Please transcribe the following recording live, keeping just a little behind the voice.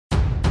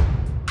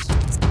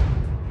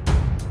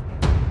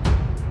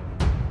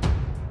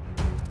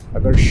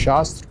अगर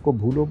शास्त्र को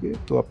भूलोगे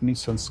तो अपनी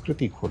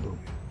संस्कृति खो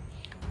दोगे,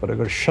 और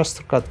अगर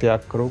शस्त्र का त्याग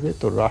करोगे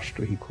तो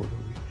राष्ट्र ही खो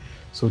दोगे।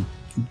 So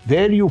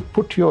there you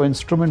put your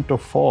instrument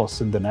of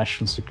force in the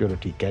national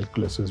security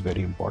calculus is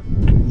very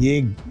important. ये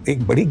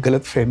एक बड़ी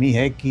गलत फहमी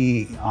है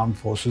कि आर्म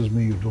फोर्सेस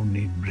में you don't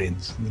need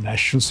brains. The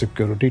national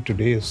security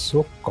today is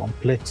so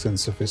complex and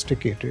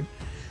sophisticated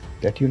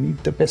that you need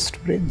the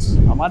best brains.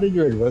 हमारे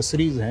जो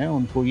एडवर्सरीज हैं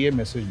उनको ये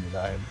मैसेज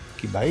मिला है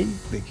कि भाई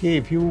देखिए,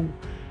 if you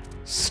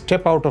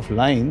step out of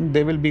line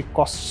they will be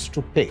costs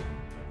to पे।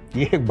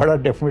 ये एक बड़ा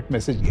डेफिनेट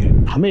मैसेज है।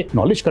 हमें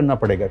एक्नॉलेज करना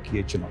पड़ेगा कि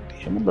ये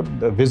चुनौती है।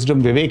 मतलब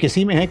विजडम, विवेक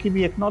इसी में है कि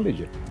we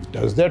acknowledge it.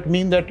 Does that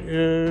mean that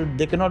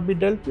they can not be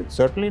dealt with?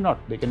 Certainly not,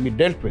 they can be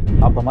dealt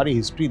with. आप हमारी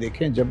हिस्ट्री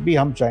देखें, जब भी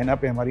हम चाइना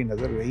पे हमारी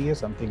नज़र रही है,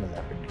 समथिंग हैज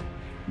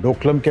हैपेंड।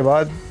 डोकलम के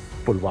बाद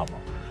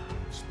पुलवामा,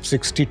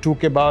 62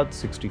 के बाद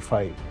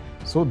 65।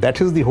 So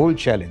that is the whole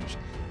challenge.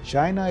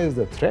 China is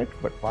the threat,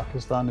 but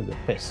Pakistan is the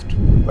pest.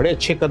 बड़े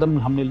अच्छे कदम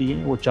हमने लिए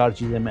हैं, वो 4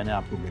 चीज़ें मैंने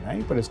आपको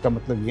गिनाई, पर इसका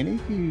मतलब ये नहीं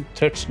कि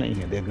थ्रेट्स नहीं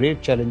है। They are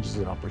great challenges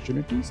and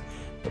opportunities,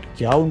 but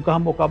क्या उनका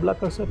हम मुकाबला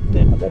कर सकते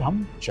हैं? अगर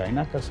हम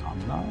चाइना का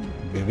सामना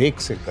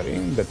विवेक से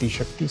करें, गति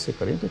शक्ति से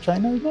करें, तो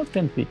China is not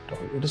 10 feet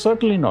tall. It is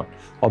certainly not.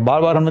 और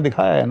बार-बार हमने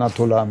दिखाया है,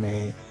 नाथुला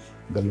में,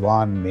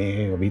 गलवान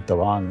में, अभी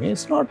तवांग में,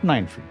 it's not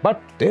 9 feet.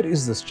 But there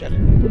is this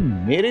challenge. तो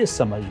मेरे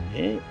समझ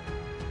में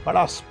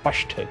बड़ा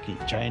स्पष्ट है कि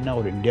चाइना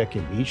और इंडिया के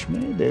बीच में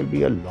there will be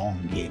a long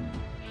game.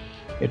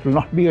 It will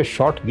not be a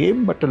short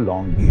game, but a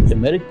long game. The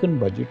American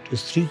budget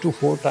is 3 to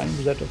 4 times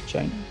that of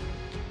China.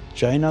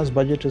 China's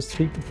budget is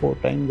 3 to 4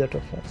 times that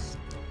of us.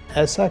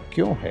 ऐसा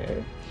क्यों है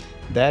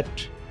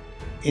that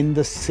in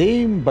the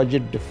same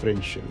budget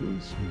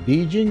differentials,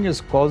 Beijing is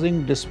causing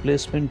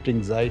displacement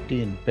anxiety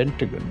in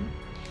Pentagon,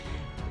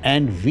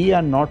 and we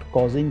are not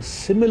causing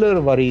similar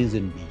worries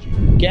in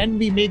Beijing? Can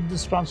we make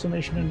this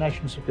transformation in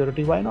national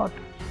security? Why not?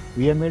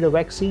 We have made a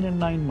vaccine in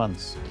 9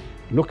 months.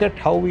 Look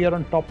at how we are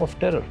on top of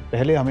terror.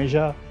 पहले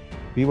हमेशा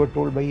we were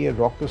told भाई ये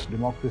raucous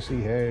democracy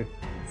है,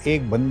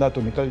 एक बंदा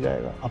तो निकल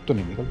जाएगा, अब तो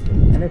नहीं निकलता।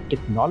 And a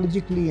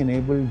technologically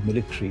enabled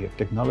military, a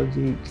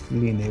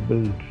technologically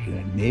enabled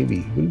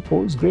navy will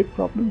pose great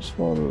problems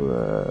for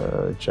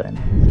China.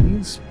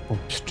 These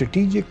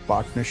strategic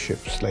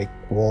partnerships like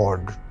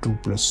Quad,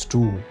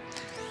 2+2,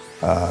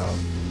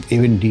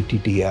 even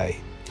DTTI,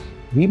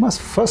 we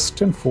must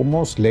first and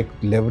foremost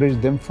leverage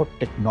them for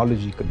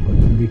technology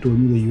conversion. We told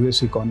me the US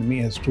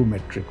economy has 2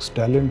 metrics,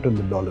 talent and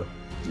the dollar.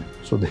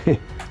 So they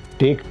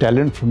take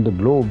talent from the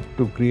globe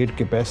to create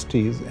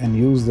capacities and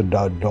use the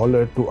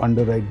dollar to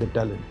underwrite the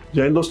talent.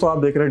 जय हिंद दोस्तों, आप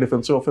देख रहे हैं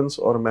defensive offence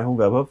और मैं हूं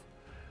वैभव।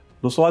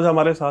 दोस्तों आज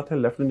हमारे साथ हैं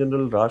लेफ्टिनेंट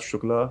जनरल राज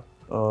शुक्ला।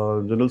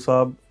 जनरल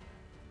साहब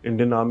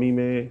इंडियन आर्मी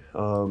में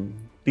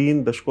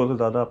 3 दशकों से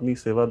ज़्यादा अपनी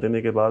सेवा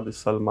देने के बाद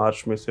इस साल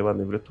मार्च में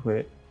सेवानिवृत्त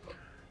हुए,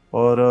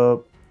 और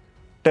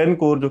 10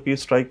 कोर जो कि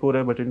स्ट्राइक कोर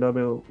है बठिंडा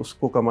में,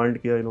 उसको कमांड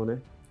किया इन्होंने,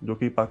 जो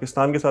कि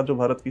पाकिस्तान के साथ जो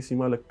भारत की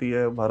सीमा लगती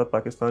है, भारत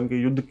पाकिस्तान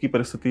के युद्ध की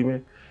परिस्थिति में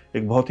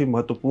एक बहुत ही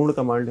महत्वपूर्ण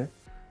कमांड है।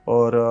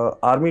 और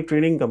आर्मी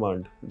ट्रेनिंग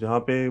कमांड, जहाँ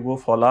पे वो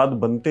फौलाद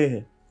बनते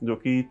हैं जो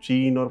कि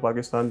चीन और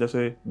पाकिस्तान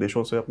जैसे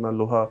देशों से अपना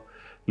लोहा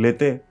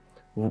लेते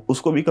हैं,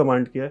 उसको भी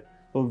कमांड किया है।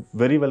 तो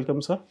वेरी वेलकम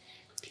सर।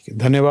 ठीक है,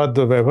 धन्यवाद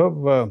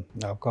वैभव,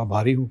 आपका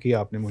आभारी हूँ कि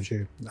आपने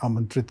मुझे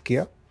आमंत्रित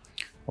किया।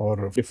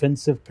 और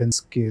डिफेंसिव फेंस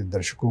के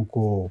दर्शकों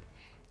को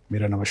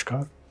मेरा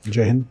नमस्कार,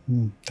 जय Hind,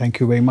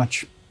 thank you very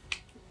much.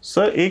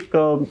 Sir एक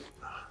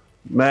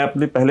मैं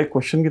अपने पहले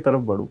क्वेश्चन की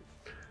तरफ बढ़ूँ।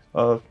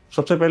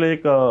 सबसे पहले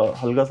एक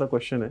हल्का सा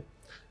क्वेश्चन है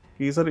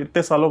कि सर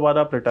इतने सालों बाद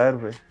आप रिटायर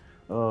हुए,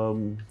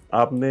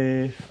 आपने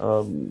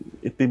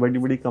इतनी बड़ी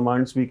बड़ी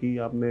कमांड्स भी की,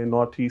 आपने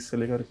नॉर्थ ईस्ट से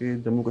लेकर के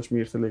जम्मू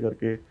कश्मीर से लेकर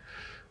के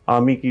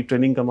आर्मी की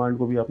ट्रेनिंग कमांड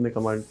को भी आपने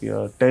कमांड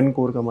किया, 10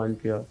 कोर कमांड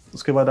किया।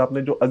 उसके बाद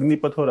आपने जो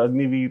अग्निपथ और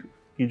अग्निवीर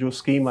की जो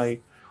स्कीम आई,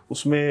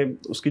 उसमें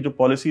उसकी जो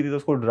पॉलिसी थी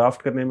उसको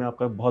ड्राफ्ट करने में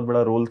आपका बहुत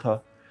बड़ा रोल था।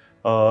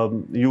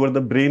 You are the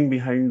brain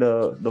behind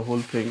the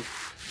whole thing.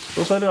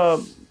 तो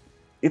सर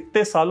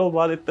इतने सालों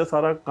बाद इतना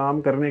सारा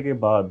काम करने के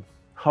बाद,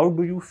 how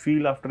do you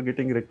feel after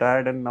getting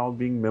retired and now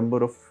being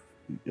member of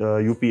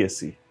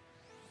UPSC?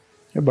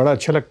 ये बड़ा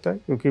अच्छा लगता है,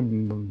 क्योंकि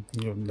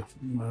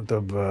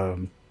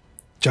मतलब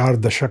 4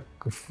 दशक,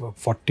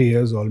 40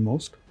 years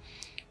ऑलमोस्ट,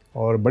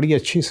 और बड़ी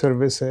अच्छी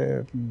सर्विस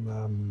है।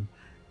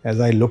 As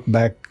I look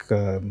back,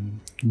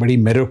 बड़ी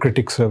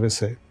मेरिटोक्रेटिक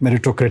सर्विस है,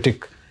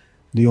 meritocratic.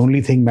 The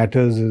only thing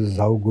matters is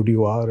how good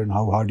you are and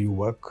how hard you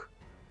work,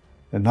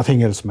 and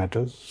nothing else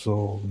matters. So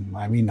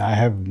I mean, I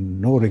have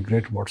no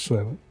regret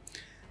whatsoever.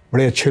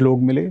 बड़े अच्छे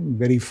लोग मिले,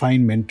 very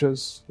fine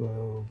mentors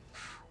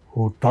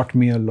who taught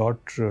me a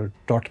lot,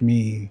 taught me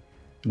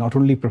not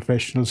only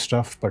professional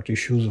stuff but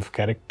issues of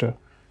character.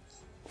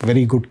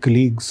 Very good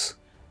colleagues.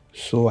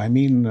 So I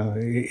mean,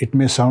 it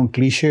may sound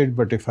cliched,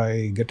 but if I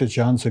get a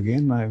chance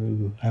again, I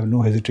will have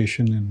no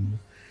hesitation in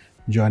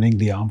joining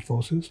the armed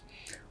forces.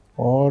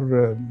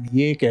 और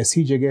ये एक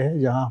ऐसी जगह है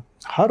जहाँ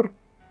हर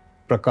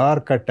प्रकार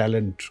का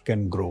talent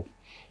can grow.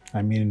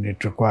 I mean,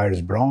 it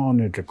requires brawn,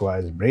 it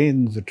requires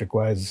brains, it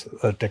requires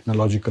a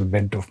technological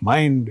bent of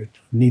mind,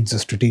 it needs a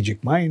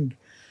strategic mind.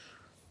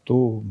 तो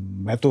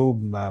मैं तो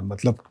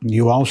मतलब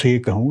युवाओं से ये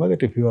कहूँगा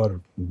that if you are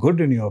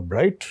good and you are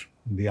bright,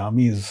 the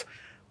army is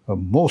a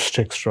most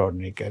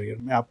extraordinary career.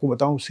 मैं आपको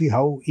बताऊँ, see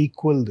how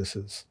equal this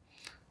is,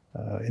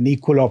 an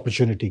equal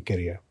opportunity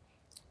career.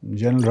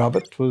 General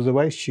Rawat was the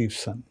vice chief's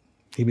son.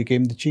 He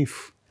became the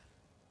chief,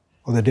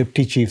 or the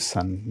deputy chief's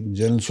son.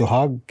 General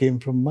Suhag came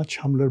from much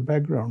humbler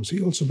backgrounds.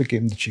 He also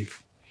became the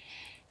chief.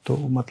 तो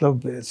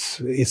मतलब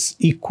it's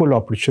equal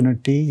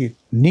opportunity. It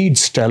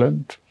needs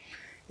talent.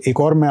 एक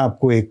और मैं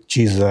आपको एक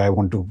चीज़ I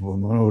want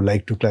to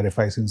like to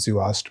clarify since you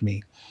asked me,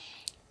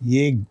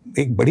 ये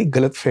एक बड़ी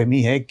गलत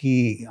फहमी है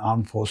कि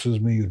आर्म फोर्सेस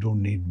में you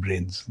don't need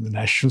brains. The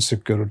national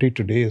security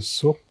today is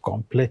so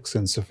complex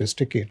and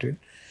sophisticated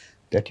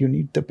that you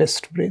need the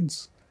best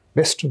brains,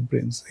 best of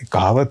brains. एक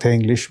कहावत है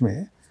इंग्लिश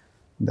में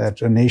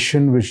that a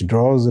nation which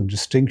draws a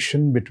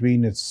distinction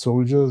between its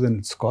soldiers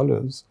and its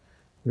scholars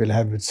will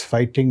have its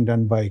fighting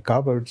done by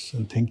cowards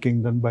and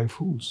thinking done by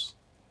fools.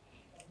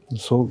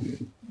 So,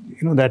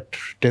 you know, that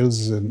tells.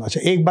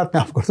 अच्छा, एक बात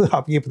मैं आपको,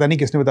 आप ये पता नहीं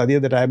किसने बता दिया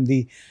that I am the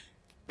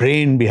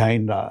brain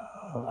behind.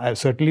 I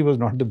certainly was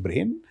not the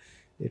brain.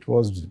 It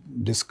was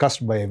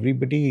discussed by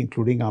everybody,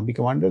 including army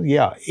commanders.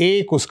 Yeah,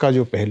 एक उसका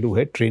जो पहलू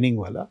है ट्रेनिंग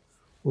वाला,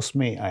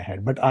 उसमें I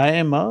had. But I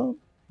am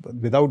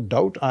without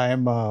doubt, I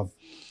am a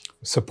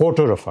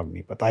supporter of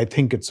Agnipath. I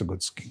think it's a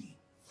good scheme.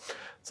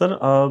 Sir,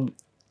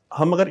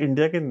 हम अगर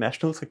India के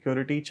नेशनल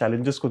सिक्योरिटी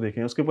चैलेंजेस को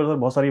देखें, उसके ऊपर सर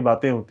बहुत सारी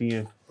बातें होती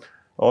हैं.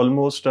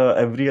 ऑलमोस्ट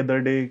एवरी अदर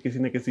डे किसी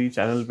न किसी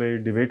चैनल पे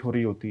डिबेट हो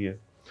रही होती है.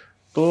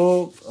 तो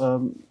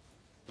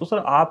सर,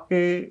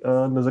 आपके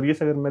नज़रिए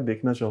से अगर मैं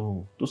देखना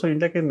चाहूँ तो सर,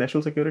 इंडिया के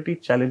नेशनल सिक्योरिटी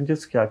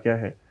चैलेंजेस क्या क्या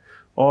है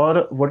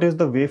और what is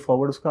the way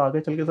forward, उसका आगे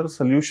चल के सर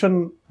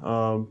सोल्यूशन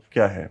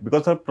क्या है?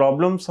 बिकॉज सर,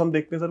 प्रॉब्लम्स हम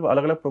देखते हैं सर,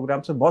 अलग अलग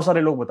प्रोग्राम से बहुत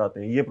सारे लोग बताते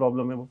हैं ये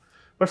प्रॉब्लम है वो,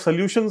 बट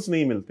सोल्यूशंस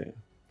नहीं मिलते हैं.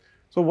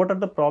 So what are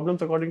the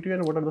problems according to you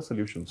and what are the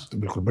solutions? तो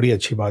बिल्कुल बड़ी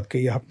अच्छी बात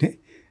कही आपने.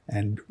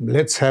 And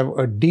let's have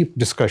a deep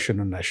discussion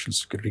on national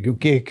security,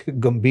 क्योंकि एक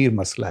गंभीर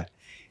मसला है.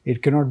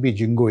 It can not be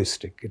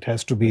jingoistic. It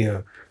has to be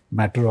a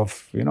matter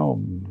of, you know,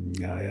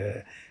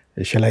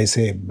 shall I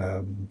say,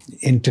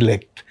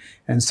 intellect,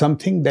 and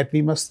something that we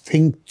must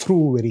think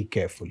through very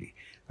carefully.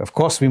 Of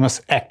course, we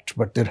must act,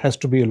 but there has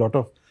to be a lot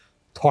of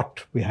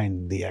thought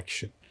behind the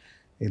action.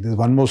 There's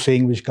one more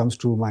saying which comes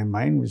to my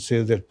mind, which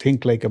says that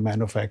think like a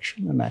man of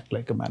action and act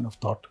like a man of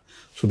thought.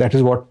 So that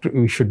is what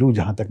we should do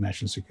जहाँ तक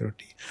national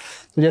security.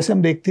 तो जैसे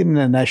हम देखते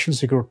हैं national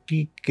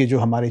security के जो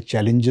हमारे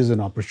challenges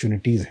and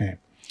opportunities हैं,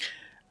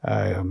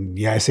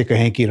 या ऐसे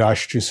कहें कि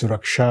राष्ट्रीय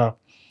सुरक्षा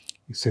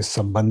से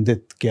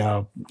संबंधित क्या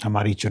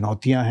हमारी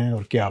चुनौतियां हैं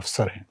और क्या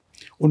अवसर हैं,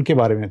 उनके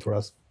बारे में थोड़ा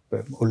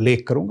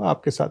उल्लेख करूंगा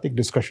आपके साथ एक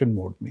डिस्कशन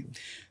मोड में.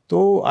 तो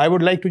I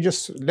would like to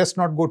just, let's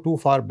not go to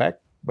far back,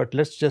 but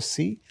let's just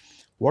see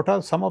what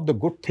are some of the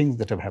good things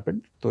that have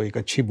happened. तो एक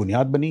अच्छी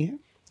बुनियाद बनी है,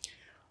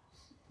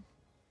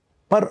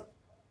 पर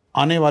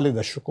आने वाले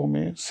दशकों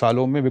में,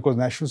 सालों में, because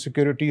national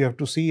security you have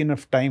to C in a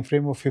time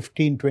frame of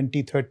 15,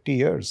 20, 30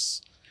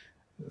 years.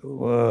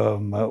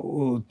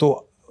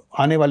 तो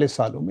आने वाले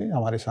सालों में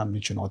हमारे सामने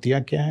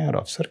चुनौतियां क्या हैं और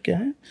अवसर क्या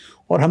हैं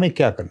और हमें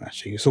क्या करना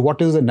चाहिए. So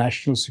what is the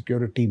national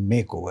security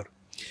make over.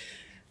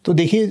 तो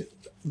देखिए,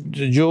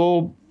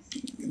 जो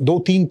 2,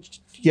 3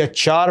 या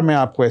 4 मैं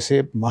आपको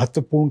ऐसे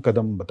महत्वपूर्ण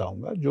कदम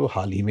बताऊंगा जो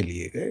हाल ही में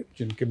लिए गए,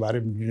 जिनके बारे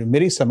में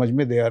मेरी समझ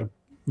में they are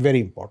very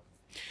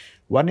important.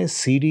 One is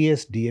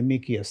CDS-DMA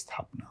की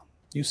स्थापना.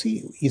 यू सी,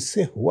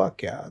 इससे हुआ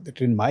क्या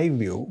that in my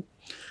view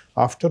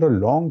after a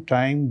long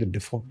time the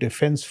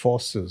defence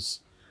forces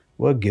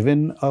were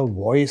given a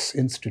voice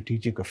in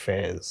strategic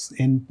affairs,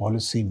 in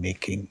policy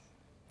making.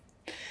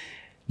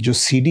 जो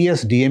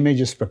CDS-DMA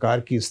जिस प्रकार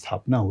की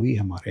स्थापना हुई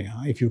हमारे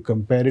यहाँ, if you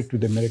compare it to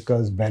the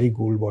America's Barry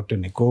Goldwater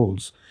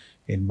Nichols,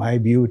 in my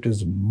view it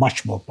is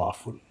much more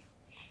powerful.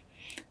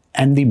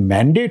 And the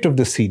mandate of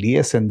the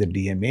CDS and the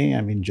DMA,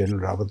 I mean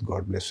General Rawat,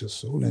 God bless his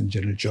soul, and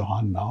General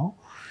Chauhan now,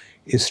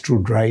 is to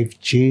drive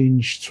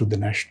change through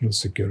the national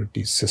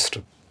security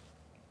system,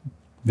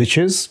 which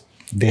is,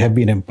 they have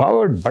been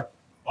empowered, but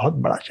बहुत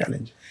बड़ा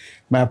challenge.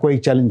 मैं आपको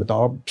एक challenge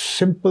बताऊँ अब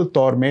simple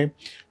तौर में.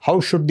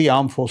 How should the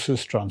arm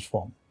forces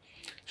transform?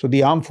 So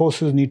the arm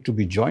forces need to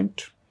be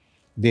joint,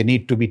 they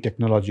need to be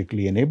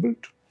technologically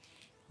enabled,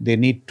 they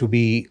need to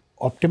be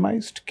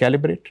optimised,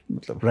 calibrated,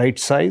 मतलब right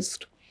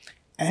sized,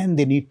 and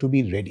they need to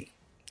be ready.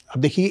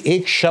 अब देखिए,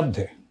 एक शब्द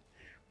है,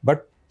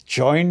 but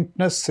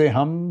jointness से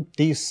हम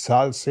 30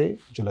 साल से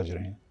जुलझ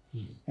रहे हैं,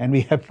 and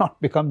we have not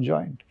become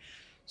joint.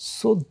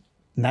 So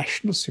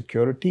national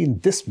security in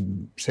this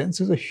sense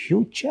is a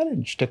huge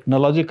challenge.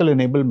 Technological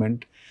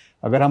enablement,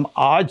 अगर हम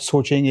आज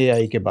सोचेंगे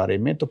AI के बारे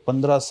में, तो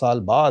 15 साल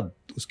बाद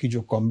उसकी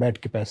जो कॉम्बैट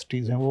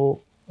कैपेसिटीज़ हैं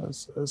वो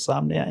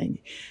सामने आएंगी.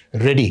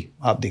 रेडी,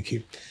 आप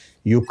देखिए,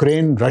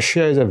 Ukraine,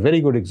 Russia is a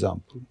very good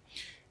example.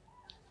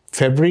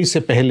 फरवरी से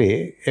पहले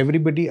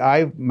एवरीबडी,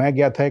 मैं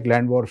गया था एक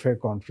लैंड वॉरफेयर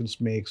कॉन्फ्रेंस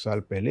में 1 साल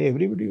पहले,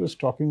 everybody was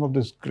talking of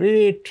this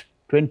great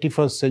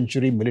 21st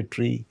century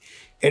military,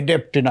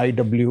 adept in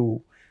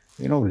IW,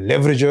 you know,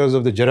 leveragers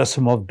of the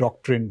Gerasimov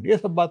doctrine, ये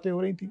सब बातें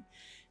हो रही थी.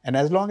 And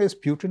as long as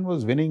Putin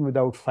was winning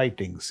without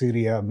fighting,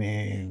 Syria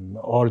में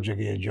और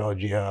जगह,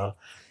 Georgia,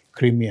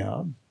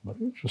 Crimea,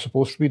 it was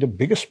supposed to be the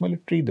biggest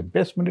military, the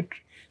best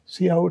military.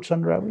 See how it's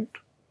unraveled?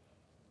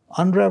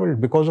 Unraveled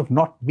because of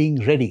not being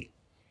ready.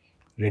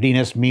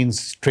 Readiness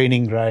means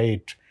training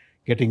right,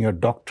 getting your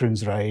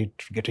doctrines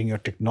right, getting your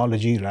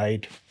technology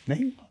right.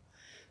 नहीं.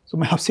 So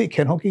मैं आपसे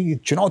कह रहा हूँ कि ये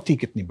चुनौती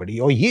कितनी बड़ी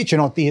है, और ये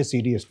चुनौती है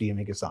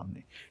CDSDMA के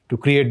सामने, to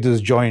create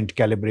this joint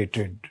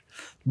calibrated.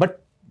 But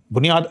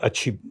बुनियाद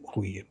अच्छी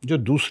हुई है. जो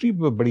दूसरी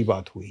बड़ी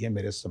बात हुई है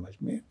मेरे समझ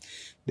में,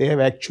 they have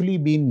actually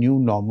been new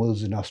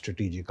normals in our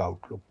strategic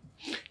outlook.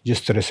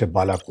 जिस तरह से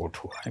बालाकोट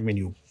हुआ, I mean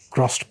you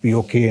crossed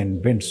POK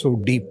and went so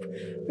deep,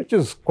 which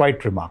is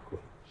quite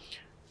remarkable.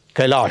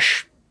 Kailash,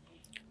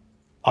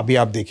 अभी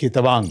आप देखिए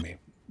तवांग में,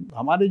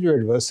 हमारे जो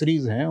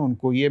एडवर्सरीज हैं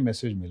उनको ये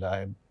मैसेज मिला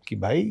है कि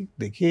भाई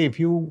देखिए, if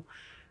you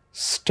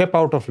step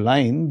out of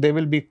line, there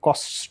will be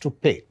costs to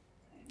pay.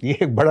 ये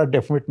एक बड़ा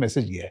डेफिनेट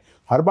मैसेज ये है.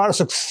 हर बार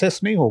सक्सेस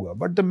नहीं होगा,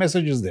 but the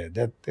message is there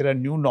that there are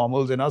new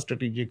normals in our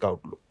strategic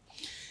outlook.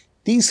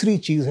 तीसरी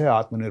चीज़ है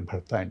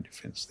आत्मनिर्भरता इन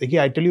डिफेंस. देखिए,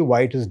 I tell you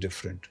why it is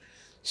different.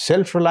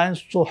 Self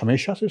reliance तो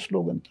हमेशा से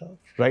स्लोगन था,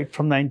 राइट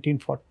फ्रॉम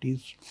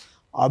 1940s.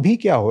 अभी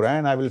क्या हो रहा है,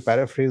 and I will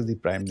paraphrase the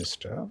prime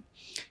minister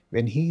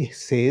when he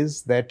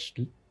says that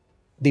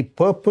the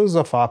purpose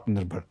of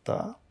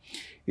आत्मनिर्भरता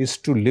is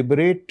to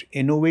liberate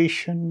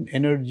innovation,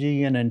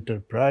 energy and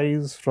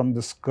enterprise from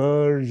the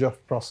scourge of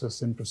process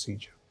and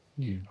procedure.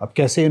 अब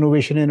कैसे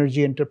innovation,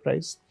 energy,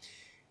 enterprise?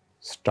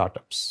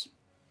 Startups,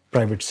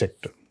 private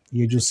sector.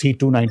 ये जो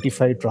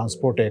C-295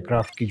 transport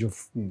aircraft की जो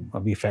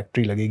अभी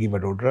factory लगेगी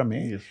वडोदरा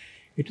में,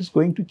 it is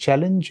going to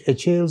challenge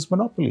HAL's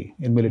monopoly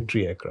in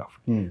military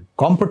aircraft.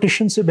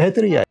 Competition से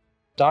बेहतर ही आए.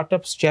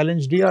 Startups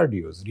challenge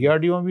DRDOs.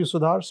 DRDO में भी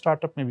सुधार,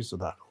 startup में भी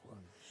सुधार.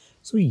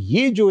 So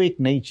ये जो एक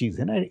नई चीज़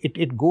है ना,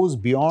 it goes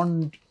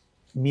beyond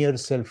mere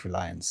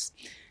self-reliance,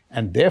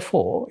 and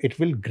therefore it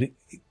will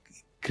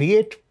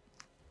create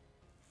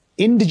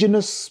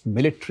indigenous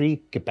military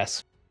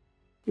capacity.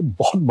 ये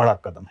बहुत बड़ा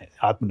कदम है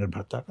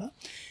आत्मनिर्भरता का,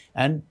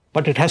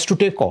 but it has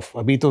to take off.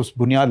 अभी तो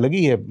बुनियाद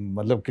लगी है,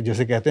 मतलब कि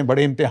जैसे कहते हैं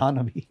बड़े इम्तिहान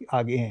अभी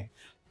आगे हैं.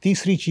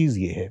 तीसरी चीज़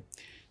ये है.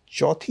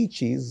 चौथी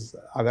चीज़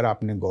अगर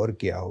आपने गौर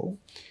किया हो,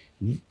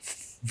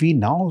 we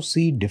now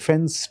see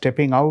defense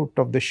stepping out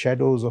of the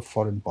shadows of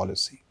foreign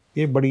policy.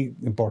 ये बड़ी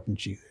important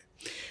चीज़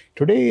है.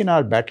 Today in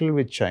our battle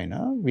with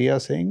China, we are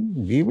saying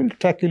we will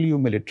tackle you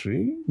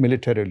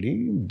militarily,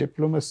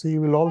 diplomacy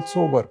will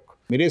also work.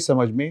 मेरे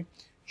समझ में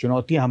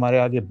चुनौतियाँ हमारे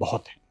आगे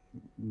बहुत हैं.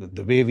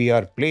 The way we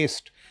are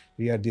placed,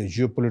 we are the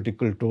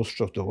geopolitical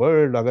toast of the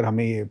world. अगर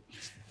हमें ये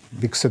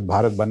विकसित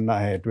भारत बनना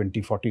है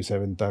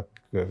 2047 तक,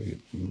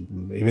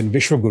 even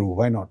विश्व गुरु,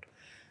 why not?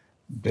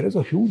 There is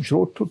a huge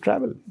road to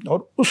travel. और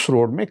उस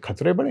रोड में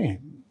खतरे बड़े हैं.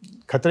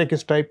 खतरे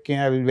किस टाइप के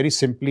हैं? Very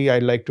simply, I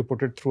like to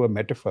put it through a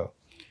metaphor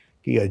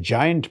कि a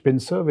giant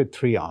pincer with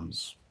 3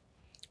 arms.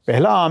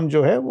 पहला आर्म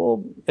जो है वो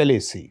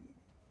LAC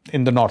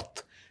in the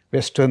north,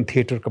 Western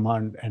Theater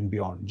Command and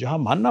beyond, जहाँ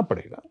मानना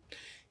पड़ेगा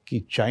कि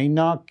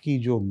चाइना की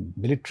जो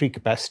मिलिट्री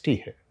कैपेसिटी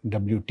है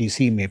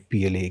WTC में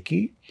PLA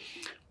की,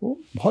 वो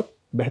बहुत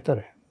बेहतर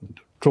है.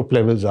 ट्रूप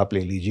लेवल्स आप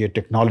ले लीजिए,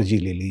 टेक्नोलॉजी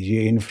ले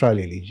लीजिए, इंफ्रा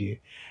ले लीजिए.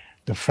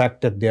 The fact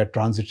that they are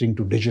transiting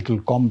to digital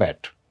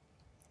combat,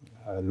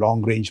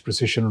 long range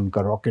precision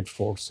उनका rocket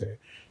force है,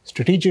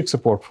 strategic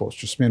support force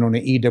जिसमें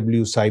उन्होंने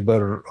EW, cyber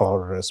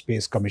और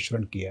space का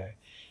मिश्रण किया है.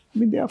 I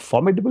mean, they are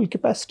formidable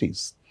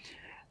capacities.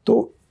 तो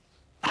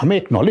हमें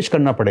acknowledge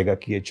करना पड़ेगा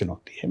कि ये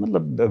चुनौती है.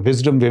 मतलब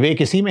wisdom,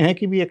 विवेक इसी में है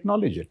कि we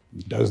acknowledge it.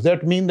 Does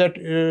that mean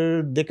that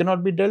they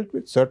cannot be dealt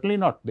with? Certainly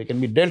not. They can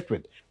be dealt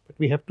with, but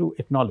we have to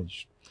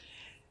acknowledge.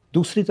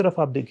 दूसरी तरफ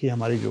आप देखिए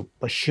हमारी जो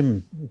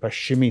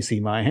पश्चिमी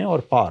सीमाएं हैं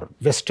और पार,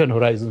 वेस्टर्न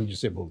होराइजन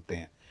जिसे बोलते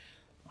हैं.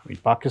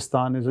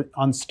 Pakistan is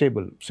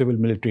unstable, civil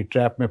military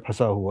trap में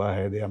फंसा हुआ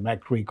है. They are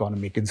macro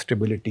economic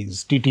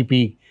इंस्टेबिलिटीज.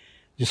 TTP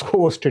जिसको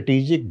वो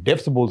स्ट्रेटेजिक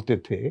डेप्थ बोलते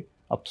थे,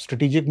 अब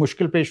स्ट्रेटेजिक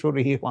मुश्किल पेश हो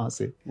रही है वहाँ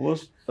से. वो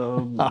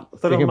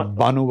सर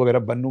बानू वगैरह,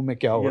 बन्नू में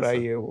क्या हो रहा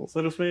है ये वो.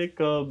 सर उसमें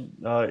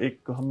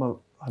एक हम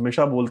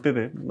हमेशा बोलते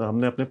थे,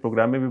 हमने अपने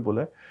प्रोग्राम में भी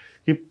बोला है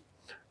कि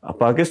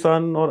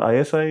पाकिस्तान और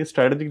ISI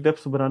स्ट्रेटेजिक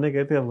डेप्थ बनाने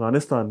गए थे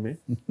अफगानिस्तान में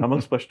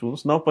amongst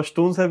Pashtuns. Now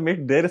Pashtuns have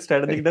made their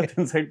strategic depth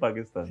inside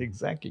Pakistan.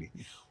 Exactly.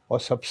 और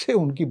सबसे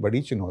उनकी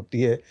बड़ी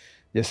चुनौती है,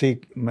 जैसे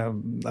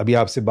अभी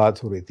आपसे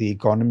बात हो रही थी,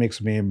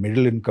 इकोनॉमिक्स में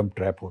मिडिल इनकम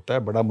ट्रैप होता है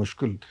बड़ा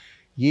मुश्किल.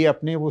 ये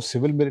अपने वो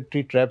सिविल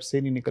मिलिट्री ट्रैप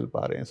से नहीं निकल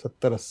पा रहे हैं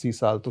 70-80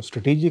 साल. तो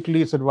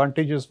strategically its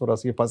advantages for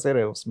us, ये फंसे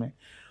रहे उसमें.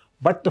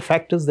 But the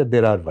fact is that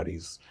there are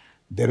worries.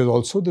 There is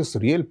also this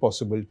real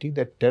possibility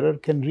that terror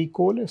can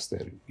recoalesce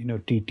there. You know,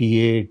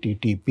 TTA,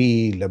 TTP,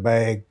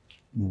 Labag,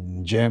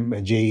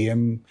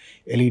 JEM,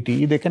 LET,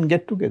 they can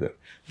get together.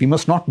 We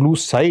must not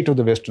lose sight of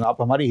the Western.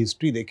 आप हमारी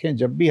history देखें,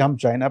 जब भी हम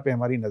China पे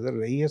हमारी नज़र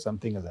रही है,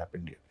 something has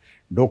happened here.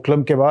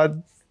 Doklam के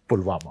बाद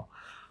पुलवामा,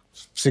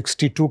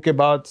 62 के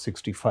बाद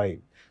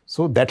 65.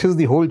 So that is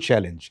the whole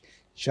challenge.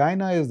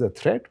 China is the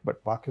threat,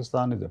 but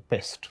Pakistan is a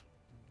pest.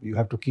 You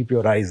have to keep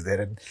your eyes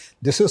there. And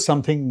this is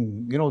something,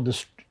 you know,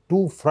 this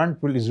two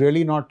front is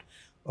really not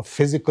a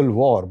physical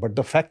war, but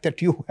the fact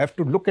that you have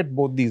to look at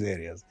both these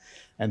areas.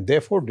 And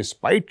therefore,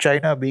 despite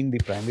China being the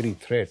primary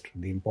threat,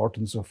 the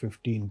importance of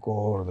 15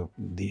 core,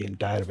 the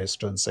entire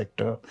western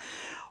sector,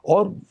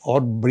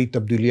 और बड़ी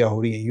तब्दीलियाँ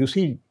हो रही हैं. You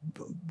see,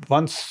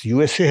 once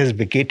USA has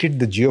vacated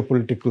the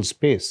geopolitical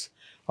space,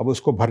 अब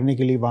उसको भरने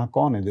के लिए वहाँ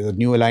कौन है? There are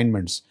new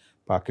alignments.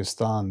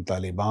 Pakistan,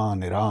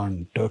 Taliban,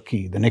 Iran,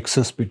 Turkey, the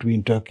nexus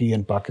between Turkey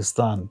and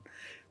Pakistan.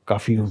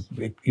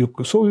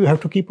 So you have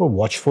to keep a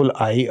watchful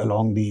eye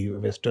along the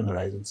western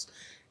horizons.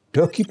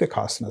 Turkey पे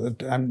खास नजर,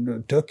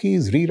 and Turkey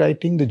is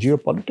rewriting the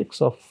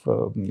geopolitics of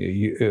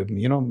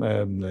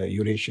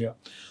Eurasia.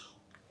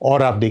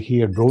 और आप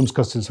देखिए drones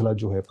का सिलसिला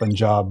जो है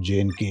Punjab,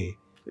 J&K,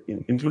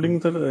 including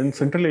in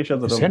Central Asia.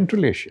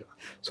 Central Asia.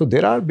 So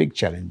there are big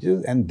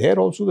challenges, and there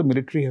also the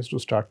military has to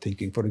start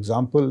thinking. For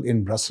example,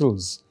 in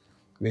Brussels,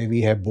 where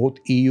we have both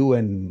EU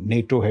and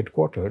NATO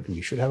headquartered,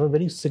 we should have a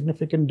very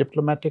significant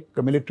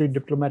military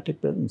diplomatic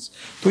presence.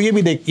 तो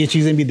ये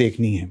चीज़ें भी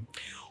देखनी हैं.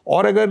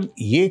 और अगर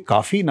ये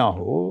काफ़ी ना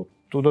हो,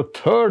 तो the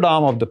third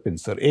arm of the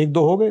pincer, एक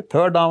दो हो गए,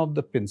 third arm of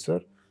the pincer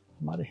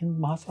हमारे हिंद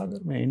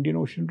महासागर में, Indian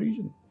Ocean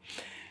region.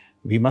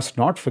 We must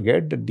not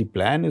forget that the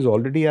plan is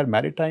already our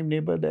maritime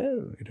neighbor there.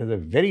 It has a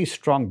very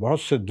strong,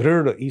 बहुत से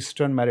दृढ़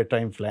eastern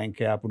maritime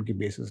flank है. आप उनकी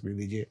bases ले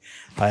लीजिए,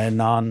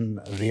 Hainan,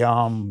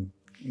 Riam,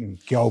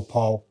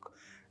 Kyaupok,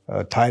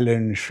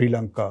 Thailand,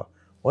 Sri Lanka,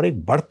 और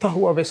एक बढ़ता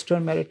हुआ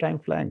western maritime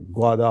flank,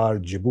 Gwadar,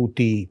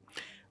 Djibouti,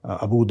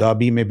 Abu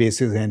Dhabi में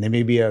बेसेस हैं,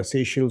 नेमीबिया,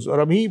 सेशल्स, और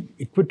अभी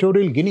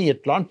इक्वेटोरियल गिनी,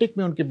 अटलांटिक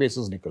में उनके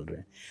बेसेस निकल रहे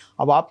हैं.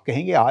 अब आप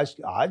कहेंगे आज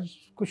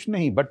कुछ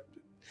नहीं, बट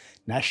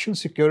नेशनल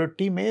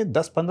सिक्योरिटी में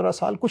 10-15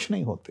 साल कुछ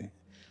नहीं होते हैं.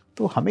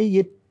 तो हमें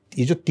ये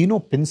जो तीनों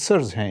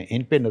पिंसर्स हैं,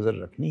 इन पे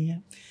नज़र रखनी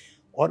है.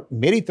 और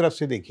मेरी तरफ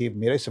से देखिए,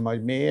 मेरे समझ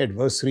में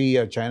एडवर्सरी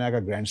या चाइना का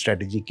ग्रैंड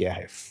स्ट्रैटेजी क्या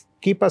है?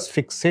 Keep us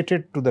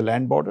fixated to the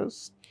land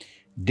borders,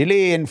 delay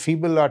and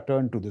feeble are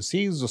turn to the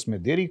seize,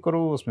 उसमें देरी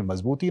करो, उसमें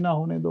मजबूती ना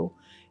होने दो,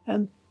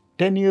 and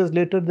 10 years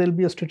later there will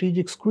be a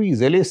strategic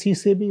squeeze, LAC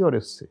से भी और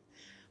इससे.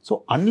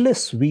 So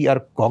unless we are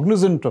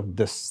cognizant of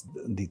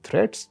the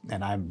threats,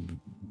 and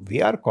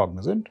we are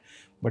cognizant,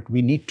 but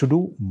we need to do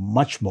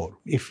much more.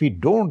 If we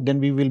don't, then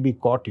we will be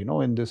caught,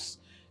 in this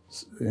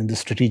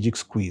strategic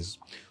squeeze.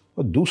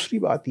 और दूसरी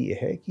बात ये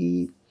है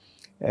कि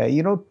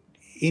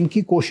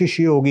इनकी कोशिश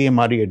ये होगी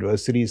हमारी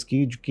एडवर्सरीज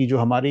की जो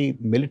हमारी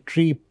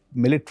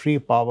मिलिट्री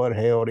पावर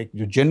है और एक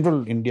जो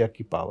जनरल इंडिया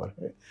की पावर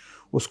है,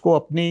 उसको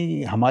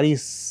हमारी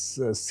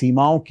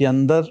सीमाओं के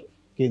अंदर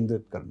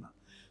केंद्रित करना.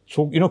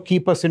 So,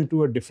 keep us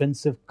into a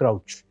defensive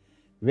crouch.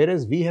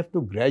 Whereas we have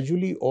to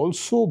gradually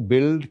also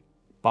build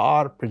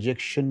power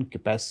projection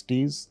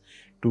capacities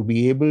to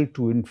be able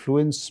to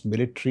influence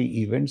military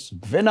events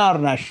when our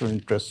national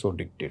interest so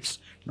dictates.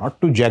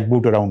 Not to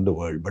jackboot around the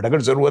world, but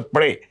अगर ज़रूरत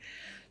पड़े,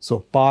 so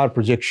power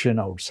projection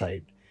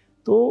outside.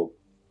 तो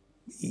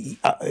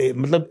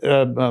मतलब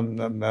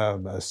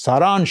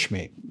सारांश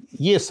में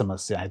ये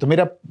समस्या है. तो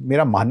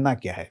मेरा मानना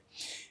क्या है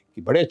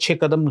कि बड़े अच्छे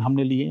कदम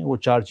हमने लिए हैं, वो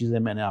 4 चीज़ें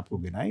मैंने आपको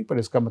गिनाई, पर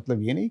इसका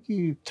मतलब ये नहीं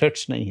कि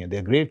थ्रेट्स नहीं है. They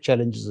are great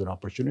challenges and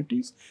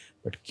opportunities,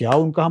 but क्या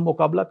उनका हम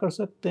मुकाबला कर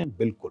सकते हैं?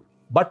 बिल्कुल.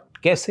 बट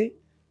कैसे?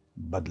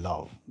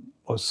 बदलाव,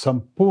 और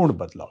संपूर्ण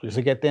बदलाव,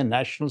 जिसे कहते हैं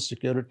नेशनल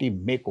सिक्योरिटी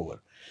मेकओवर,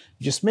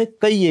 जिसमें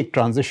कई एक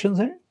ट्रांजिशंस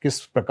हैं. किस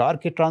प्रकार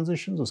के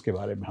ट्रांजिशंस, उसके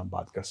बारे में हम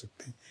बात कर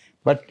सकते हैं.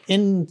 बट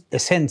इन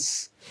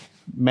एसेंस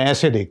मैं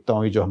ऐसे देखता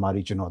हूँ, ये जो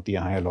हमारी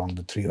चुनौतियाँ हैं along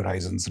the 3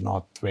 horizons,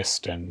 north,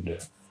 west, and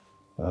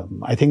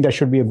I think that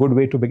should be a good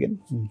way to begin.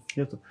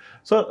 Yes, sir.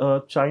 So,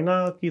 China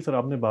की सर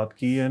आपने बात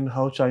की, and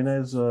how China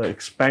is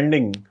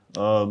expanding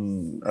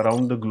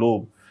around the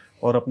globe,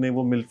 और अपने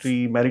वो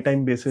मिलिट्री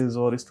मैरीटाइम बेसेस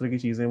और इस तरह की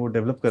चीज़ें वो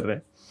डेवलप कर रहे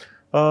हैं.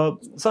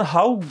 Sir,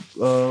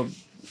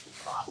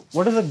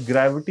 what is the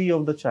gravity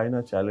of the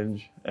China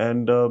challenge,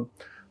 and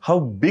how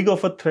big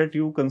of a threat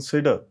you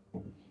consider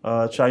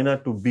China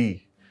to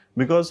be?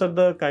 Because of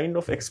the kind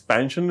of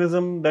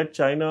expansionism that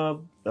China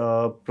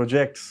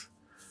projects,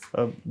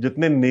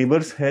 जितने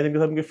नेबर्स हैं जिनके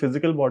साथ उनके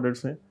physical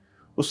borders हैं,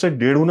 उससे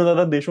 1.5 गुना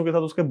ज़्यादा देशों के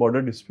साथ उसके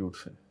बॉर्डर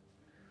डिस्प्यूट्स हैं.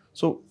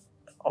 सो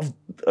of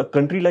a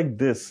country like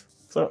this,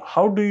 sir,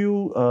 how do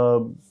you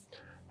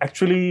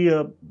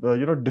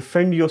actually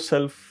defend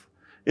yourself?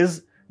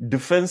 Is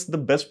defence the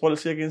best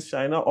policy against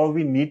China, और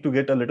we need to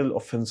get a little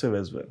offensive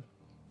as well?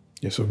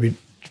 Yes, so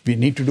we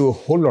need to do a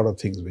whole lot of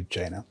things with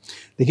China.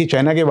 देखिए,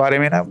 China के बारे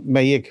में ना,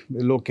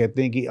 लोग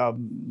कहते हैं कि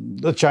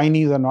the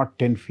Chinese are not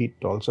 10 feet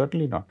tall.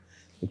 Certainly not.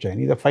 The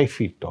Chinese are 5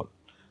 feet tall.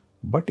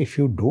 But if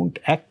you don't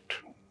act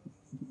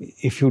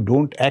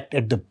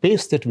at the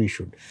pace that we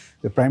should,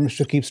 the Prime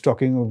Minister keeps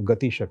talking of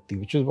Gati Shakti,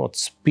 which is what?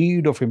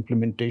 Speed of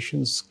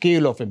implementation,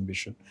 scale of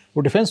ambition.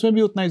 वो defence में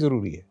भी उतना ही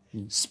ज़रूरी है,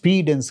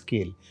 speed and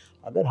scale.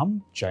 अगर हम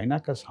China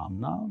का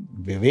सामना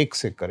विवेक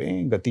से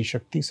करें, गति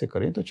शक्ति से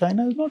करें, तो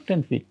China is not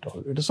 10 feet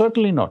tall. It is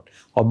certainly not.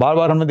 और बार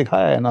बार हमने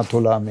दिखाया है,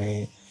 नाथुला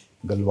में,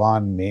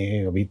 गलवान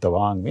में, अभी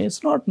तवांग में,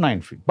 it's not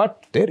 9 feet. But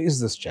there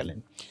is this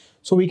challenge.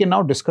 So we can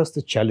now discuss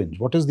the challenge.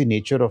 What is the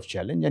nature of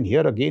challenge? And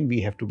here again we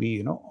have to be,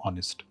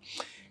 honest.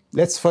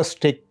 Let's first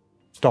take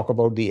talk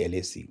about the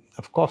LAC.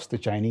 Of course, the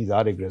Chinese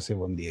are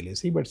aggressive on the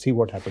LAC, but see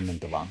what happened in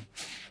Tawang.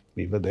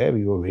 We were there,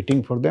 we were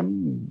waiting for them,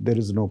 there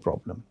is no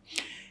problem.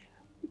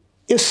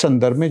 इस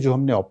संदर्भ में जो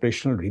हमने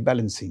operational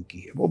rebalancing की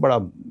है वो बड़ा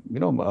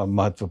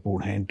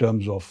महत्वपूर्ण है in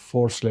terms of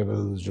force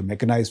levels, जो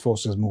मैकेनाइज्ड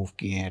फोर्सेस मूव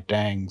किए हैं,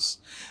 टैंक्स,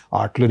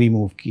 आर्टिलरी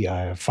मूव किया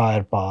है,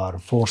 फायर पावर,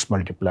 फोर्स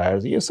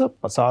मल्टीप्लायर्स, ये सब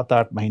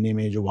 7-8 महीने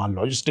में जो वहाँ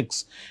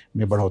लॉजिस्टिक्स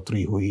में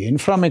बढ़ोतरी हुई है,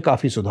 इंफ्रा में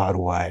काफ़ी सुधार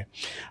हुआ है।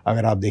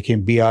 अगर आप देखें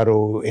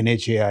BRO,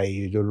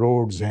 NHAI, जो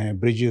रोड्स हैं,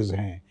 ब्रिजेस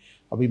हैं,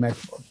 अभी मैं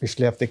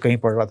पिछले हफ्ते कहीं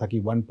पढ़ रहा था कि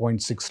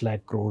 1.6 लाख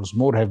करोड़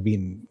मोर have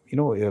been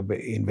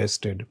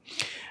invested.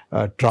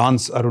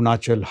 Trans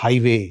Arunachal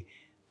highway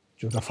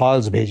जो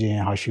रफाल्स भेजे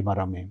हैं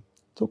हाशिमारा में,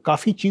 तो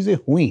काफ़ी चीज़ें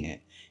हुई हैं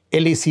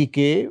LAC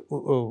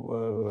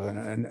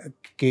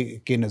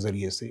के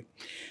नज़रिए से।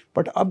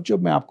 बट अब जो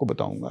मैं आपको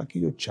बताऊंगा कि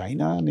जो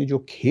चाइना ने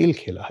जो खेल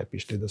खेला है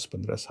पिछले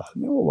 10-15 साल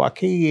में, वो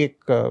वाकई एक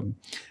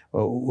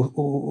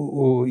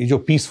ये जो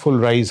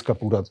पीसफुल राइज का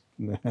पूरा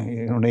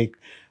इन्होंने एक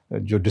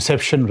जो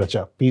डिसेप्शन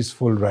रचा,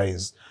 peaceful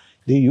rise,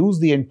 they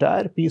used the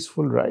entire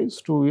peaceful rise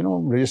to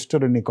register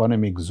an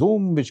economic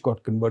zoom which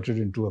got converted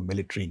into a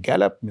military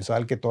gallop.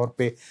 मिसाल के तौर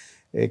पे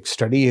एक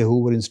स्टडी है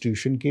हूवर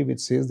इंस्टीट्यूशन की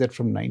which says that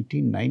from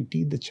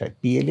 1990 the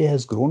PLA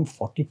has grown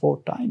 44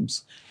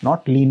 times,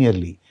 not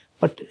linearly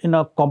but in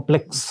a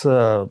complex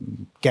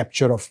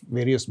capture of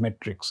various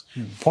metrics.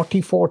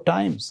 44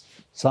 times.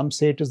 Some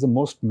say it is the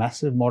most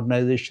massive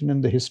modernization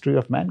in the history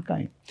of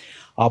mankind.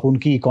 आप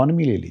उनकी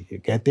economy ले लीजिए,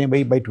 कहते हैं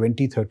भाई by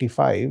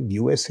 2035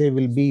 USA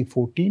will be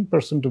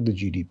 14% of the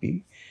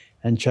GDP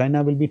and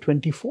China will be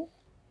 24.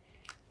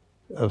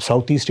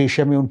 South east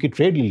Asia में उनकी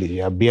trade ले लीजिए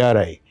आप,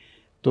 BRI,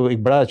 तो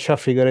एक बड़ा अच्छा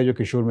फिगर है जो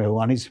किशोर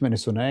मेहवानी से मैंने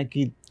सुना है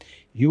कि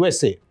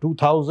USA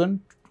 2000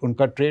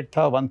 उनका ट्रेड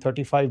था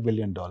 $135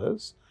 बिलियन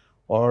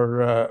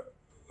और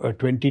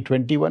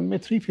 2021 में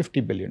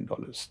 $350 बिलियन,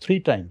 3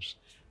 टाइम्स।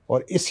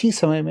 और इसी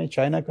समय में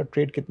चाइना का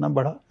ट्रेड कितना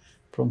बढ़ा,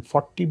 from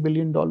 $40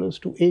 billion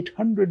to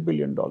 $800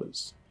 billion,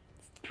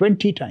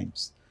 20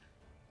 times.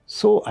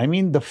 So I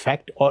mean the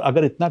fact, और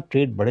अगर इतना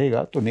ट्रेड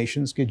बढ़ेगा तो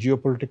नेशंस के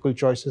जियोपॉलिटिकल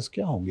चॉइसेस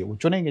क्या होंगे, वो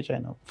चुनेंगे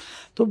चाइना।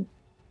 तो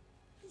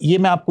ये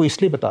मैं आपको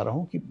इसलिए बता रहा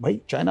हूँ कि भाई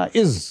China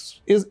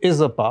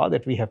is a power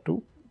that we have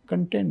to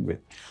contained with.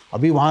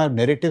 अभी वहाँ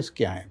नैरेटिव्स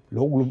क्या हैं,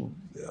 लोग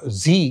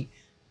जी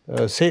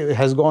say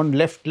has gone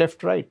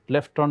left right,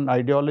 left on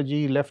ideology,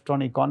 left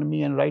on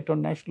economy and right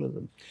on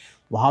nationalism.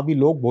 वहाँ भी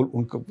लोग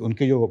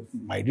उनके जो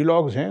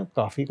आइडियोलॉग्स हैं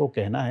काफ़ी को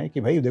कहना है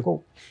कि भाई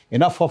देखो,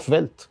 enough of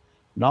wealth,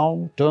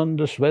 now turn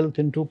this wealth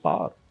into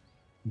power,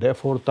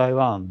 therefore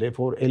Taiwan,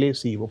 therefore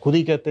LAC। वो खुद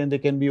ही कहते हैं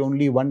there can be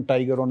only one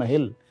tiger on a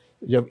hill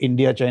जब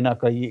इंडिया चाइना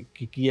का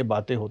ये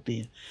बातें होती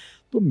हैं।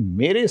 तो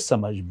मेरे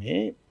समझ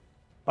में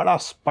बड़ा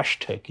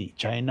स्पष्ट है कि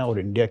चाइना और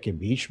इंडिया के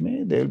बीच में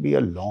there will be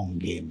a long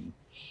game.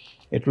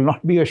 It will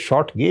not be a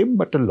short game,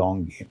 but a long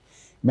game.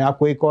 मैं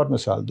आपको एक और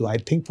मिसाल दूँ। I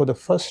think for the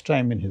first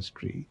time in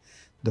history,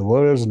 the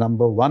world's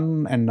number 1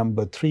 and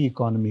number 3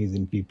 economies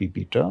in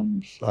PPP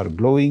terms are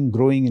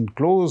growing in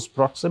close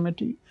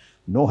proximity.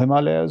 No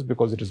Himalayas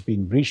because it has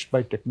been breached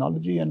by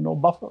technology, and no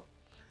buffer.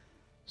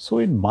 So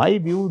in my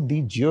view,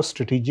 the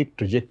geostrategic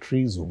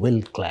trajectories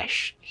will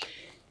clash.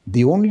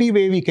 The only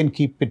way we can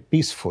keep it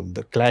peaceful,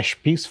 the clash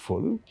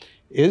peaceful,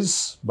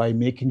 is by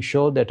making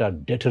sure that our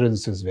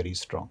deterrence is very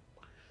strong.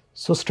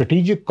 So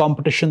strategic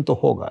competition to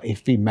hoga.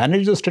 If we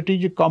manage the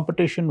strategic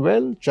competition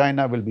well,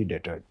 China will be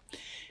deterred.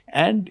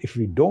 And if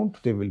we don't,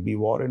 there will be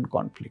war and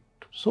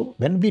conflict. So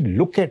when we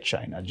look at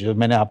China, जो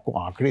मैंने आपको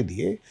आंकड़े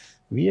दिए,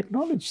 we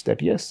acknowledge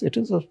that yes, it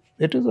is a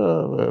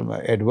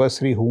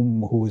adversary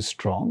who is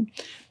strong,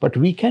 but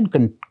we can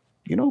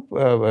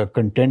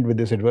contend with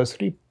this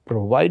adversary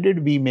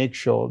provided we make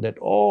sure that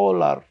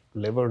all our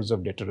levers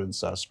of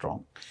deterrence are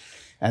strong.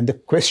 And the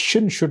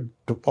question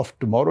of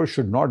tomorrow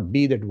should not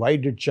be that why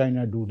did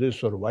China do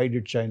this or why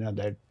did China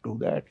do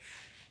that.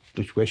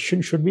 The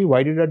question should be,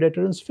 why did our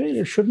deterrence fail?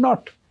 It should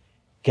not.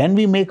 Can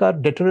we make our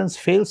deterrence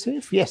fail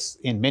safe? Yes,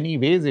 in many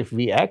ways if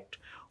we act,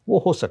 वो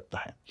हो सकता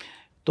है।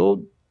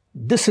 तो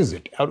this is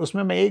it. और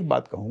उसमें मैं एक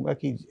बात कहूँगा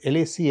कि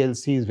LAC,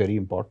 LC is very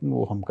important,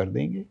 वो हम कर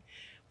देंगे,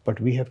 but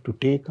we have to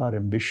take our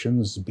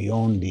ambitions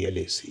beyond the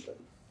LAC.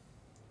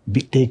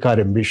 Take our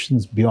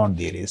ambitions beyond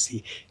the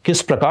LAC.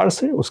 किस प्रकार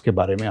से, उसके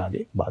बारे में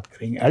आगे बात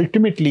करेंगे।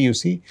 Ultimately, you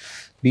see,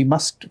 we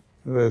must,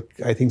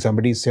 I think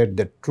somebody said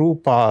that true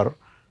power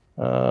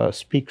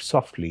speaks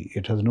softly.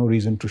 It has no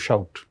reason to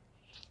shout.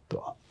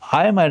 So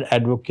I am an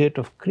advocate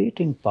of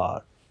creating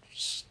power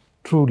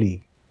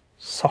truly,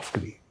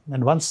 softly.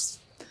 And once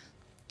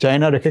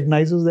China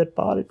recognizes that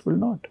power, it will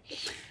not.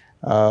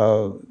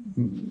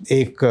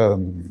 एक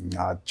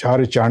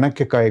आचार्य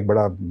चाणक्य का एक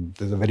बड़ा,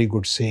 there's a very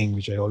good saying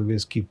which I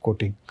always keep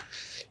quoting.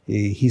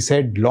 He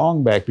said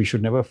long back, we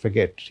should never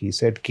forget, he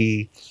said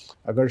कि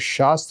अगर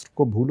शास्त्र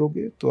को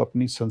भूलोगे तो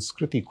अपनी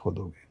संस्कृति खो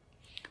दोगे,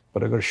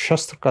 पर अगर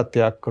शस्त्र का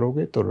त्याग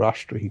करोगे तो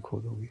राष्ट्र ही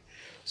खो दोगे.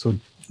 So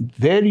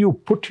where you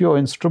put your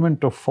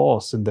instrument of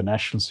force in the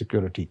national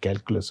security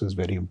calculus is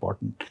very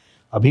important.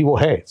 अभी वो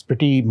है, it's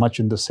pretty much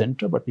in the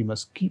center, but we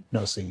must keep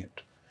nursing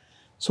it.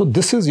 So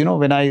this is,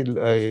 when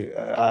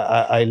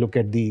I look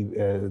at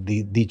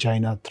the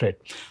China threat.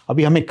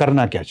 अभी हमें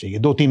करना क्या चाहिए?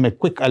 दो तीन में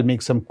I'll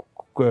make some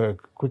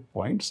quick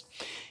points.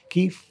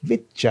 कि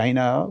with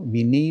China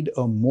we need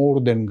a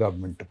more than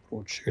government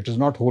approach. It is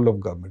not whole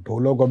of government.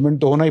 Whole of government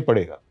तो होना ही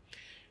पड़ेगा.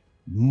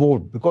 More,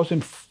 because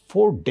in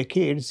 4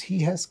 decades he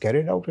has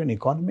carried out an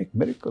economic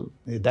miracle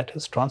that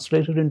has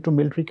translated into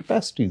military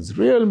capacities,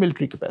 real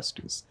military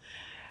capacities.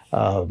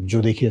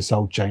 जो देखिए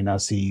south China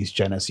सी, east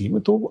China सी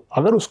में, तो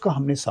अगर उसका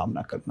हमने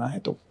सामना करना है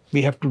तो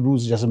वी हैव टू डू,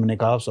 जैसे मैंने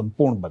कहा,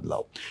 संपूर्ण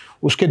बदलाव.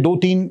 उसके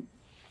 2-3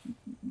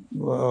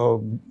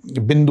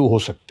 बिंदु हो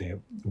सकते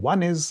हैं.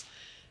 One is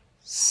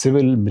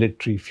civil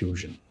military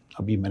fusion.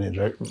 अभी मैंने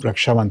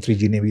रक्षा मंत्री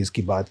जी ने भी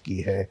इसकी बात की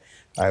है.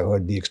 I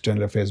heard the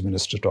external affairs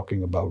minister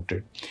talking about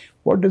it.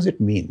 What does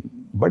it mean?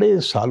 बड़े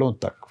सालों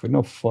तक,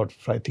 for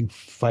I think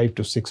 5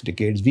 to 6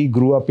 decades, we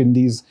grew up in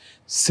these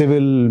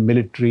civil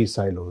military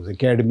silos.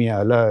 Academia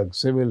alag,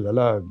 civil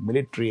alag,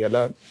 military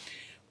alag.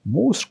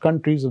 Most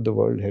countries of the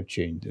world have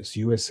changed this.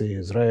 USA,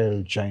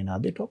 Israel, China,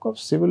 they talk of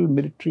civil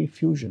military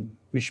fusion,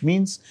 which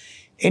means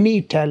any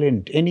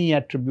talent, any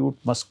attribute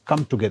must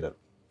come together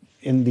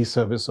in the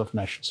service of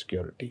national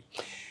security.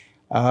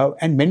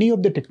 And many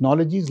of the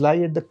technologies lie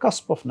at the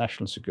cusp of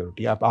national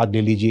security. आप आज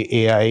ले लीजिए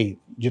AI,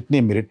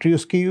 जितने military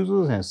उसके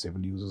users हैं,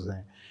 civil users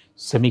हैं.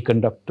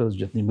 Semiconductors,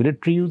 जितने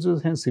military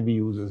users हैं, civil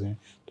users हैं.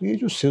 तो ये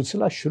जो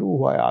सिलसिला शुरू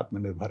हुआ है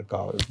आत्मनिर्भर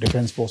का,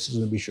 डिफेंस फोर्सेस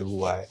में भी शुरू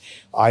हुआ है,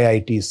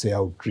 IIT से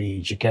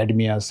आउटरीच,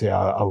 एकेडमिया से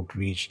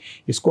आउटरीच,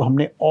 इसको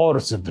हमने और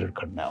सुदृढ़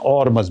करना है,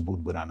 और मजबूत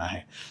बनाना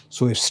है.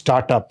 सो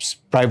startups,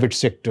 private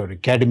sector,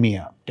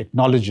 academia,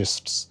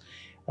 technologists,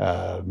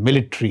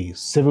 military,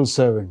 civil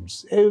servants,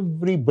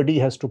 everybody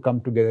has to come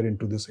together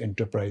into this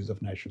enterprise of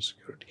national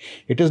security.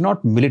 It is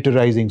not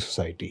militarizing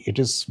society.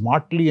 It is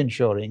smartly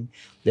ensuring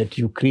that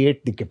you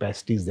create the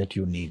capacities that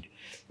you need.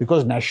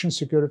 Because national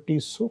security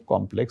is so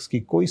complex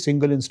कि कोई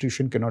single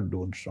institution cannot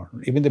do it on its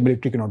own. Even the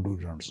military cannot do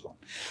it on its own.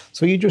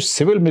 So ये जो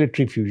civil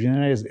military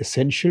fusion is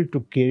essential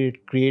to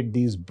create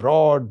these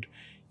broad,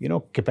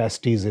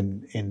 capacities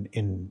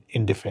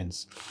in defense.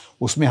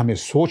 उसमें हमें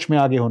सोच में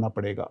आगे होना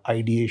पड़ेगा.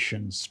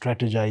 Ideation,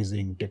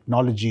 strategizing,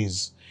 technologies,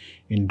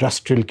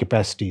 industrial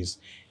capacities.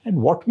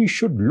 And what we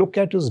should look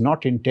at is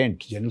not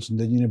intent. General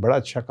Sundar ji ने बड़ा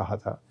अच्छा कहा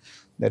था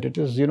that it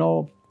is,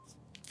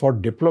 for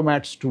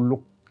diplomats to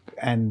look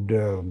and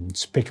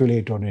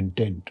speculate on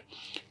intent.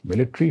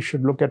 Military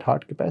should look at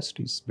hard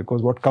capacities,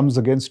 because what comes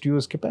against you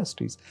is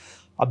capacities.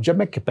 अब जब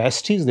मैं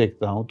capacities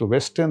देखता हूँ तो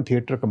वेस्टर्न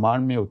थिएटर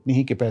कमांड में उतनी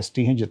ही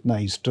कैपेसिटी है जितना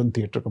ईस्टर्न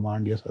थिएटर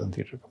कमांड या सदर्न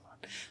थिएटर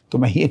कमांड. तो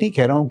मैं ये नहीं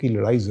कह रहा हूँ कि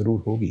लड़ाई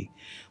ज़रूर होगी,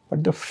 but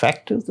the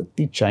fact is that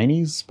the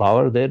Chinese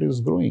power there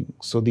is growing.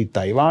 So the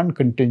Taiwan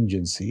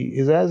contingency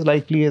is as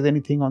likely as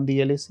anything on the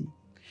LAC.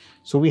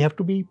 So we have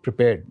to be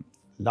prepared.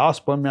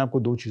 Last point मैं आपको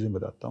 2 चीज़ें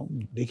बताता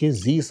हूँ. देखिए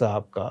जी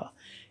साहब का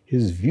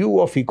his view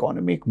of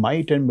economic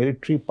might and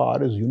military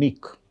power is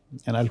unique.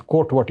 And I'll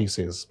quote what he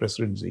says,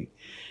 President Xi.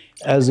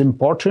 As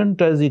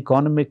important as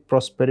economic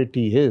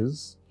prosperity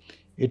is,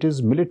 it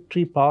is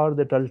military power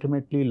that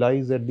ultimately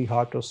lies at the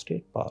heart of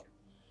state power.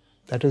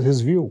 That is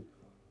his view.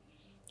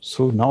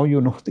 So now you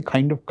know the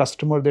kind of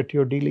customer that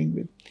you're dealing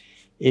with.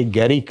 एक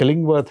Gary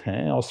कलिंगवर्थ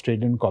हैं,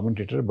 Australian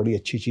commentator, बड़ी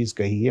अच्छी चीज़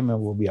कही है, मैं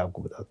वो भी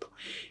आपको बताता हूँ.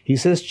 He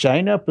says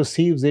China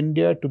perceives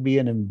India to be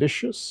an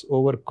ambitious,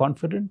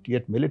 overconfident,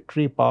 yet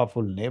military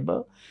powerful neighbor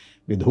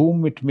with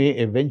whom it may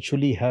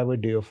eventually have a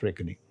day of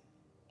reckoning.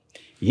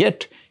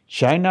 Yet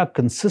China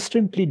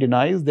consistently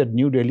denies that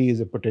New Delhi is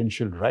a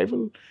potential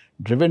rival,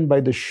 driven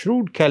by the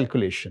shrewd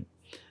calculation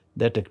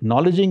that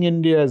acknowledging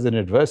India as an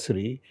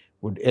adversary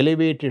would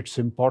elevate its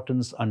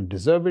importance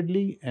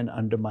undeservedly and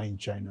undermine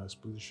China's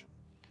position.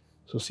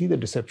 So see the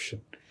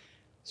deception.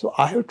 So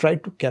I have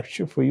tried to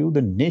capture for you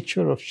the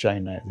nature of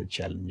China as a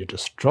challenge. It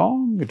is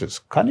strong, it is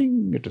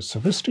cunning, it is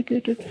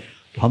sophisticated.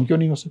 तो हम क्यों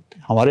नहीं हो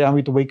सकते? हमारे यहाँ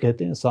भी तो वही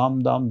कहते हैं,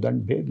 साम दाम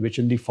दंड भेद,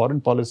 which in the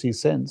foreign policy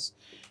sense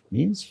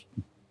means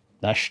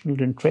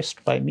national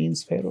interest by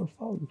means fair or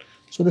foul.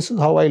 So this is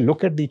how I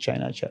look at the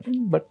China challenge,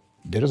 but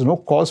there is no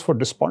cause for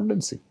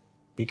despondency.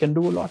 We can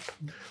do a lot.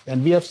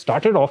 And we have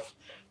started off,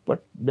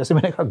 but जैसे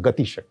मैंने कहा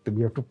गति शक्ति,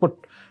 we have to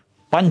put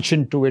punch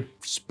into it,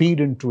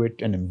 speed into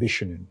it, and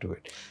ambition into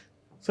it.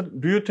 Sir,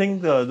 do you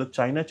think the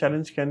China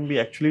challenge can be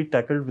actually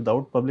tackled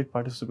without public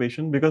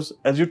participation? Because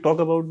as you talk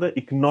about the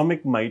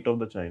economic might of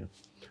the China,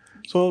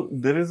 so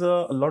there is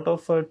a lot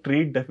of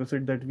trade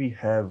deficit that we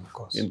have. Of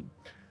course.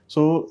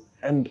 So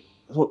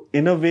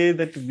in a way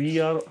that we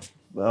are,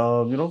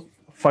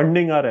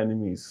 funding our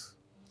enemies.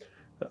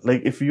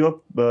 Like if you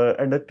are,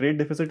 and the trade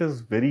deficit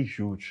is very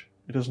huge.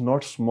 It is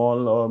not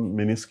small or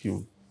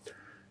minuscule.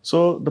 So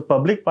the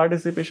public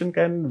participation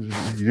can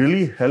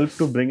really help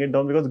to bring it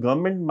down, because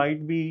government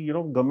might be,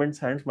 government's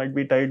hands might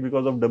be tied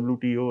because of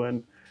WTO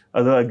and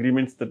other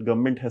agreements that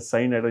government has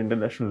signed at an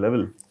international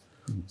level.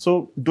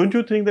 So don't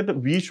you think that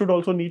we should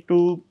also need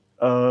to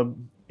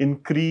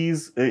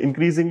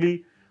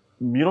increasingly,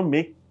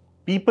 make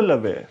people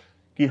aware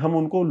कि हम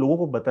उनको लोगों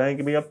को बताएं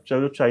कि भाई आप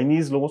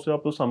Chinese लोगों से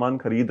आप तो सामान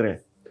खरीद रहे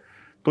हैं,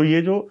 तो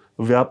ये जो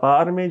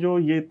व्यापार में जो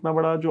ये इतना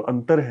बड़ा जो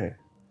अंतर है,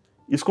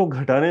 इसको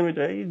घटाने में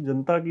चाहिए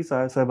जनता की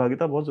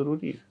सहभागिता बहुत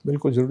जरूरी है।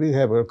 बिल्कुल जरूरी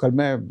है। कल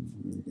मैं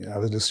I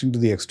was listening to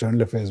the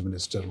external affairs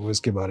minister, वो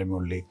इसके बारे में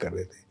उल्लेख कर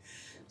रहे थे।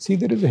 See,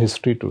 there is a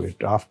history to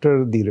it. After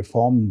the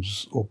reforms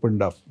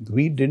opened up,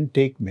 we didn't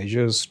take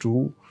measures to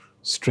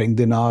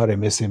strengthen our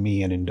MSME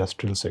and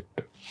industrial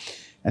sector.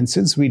 And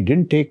since we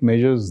didn't take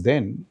measures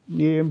then,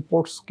 ये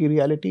imports की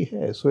reality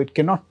है. So it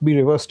cannot be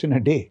reversed in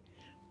a day.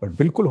 But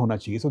बिल्कुल होना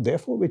चाहिए. So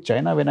therefore, with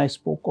China, when I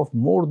spoke of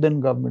more than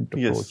government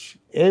approach,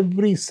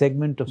 every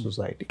segment of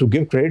society. To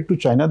give credit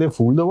to China, they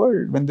fooled the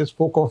world when they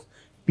spoke of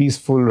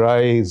peaceful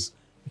rise.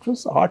 It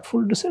was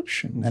artful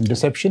deception. And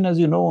deception, as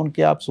you know,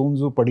 उनके आप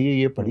सूंजू पढ़िए,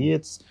 ये पढ़िए,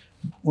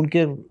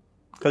 उनके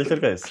culture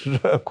का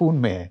हिस्सा खून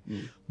में है.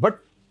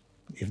 But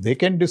if they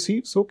can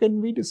deceive, so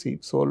can we deceive.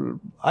 So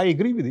I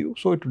agree with you.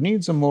 So it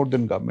needs a more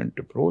than government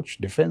approach.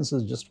 Defense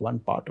is just one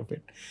part of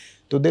it.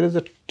 So there is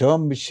a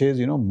term which says,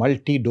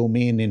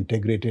 multi-domain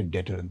integrated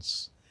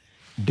deterrence,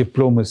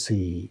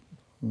 diplomacy,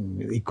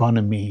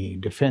 economy,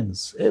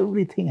 defense,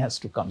 everything has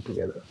to come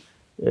together.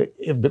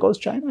 Because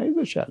China is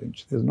a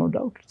challenge, there's no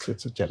doubt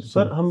it's a challenge.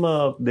 Sir हम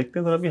देखते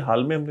हैं sir, अभी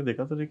हाल में हमने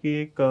देखा sir कि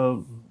एक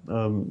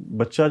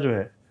बच्चा जो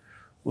है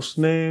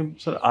उसने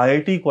सर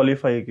IIT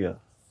क्वालिफाई किया,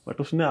 बट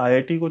उसने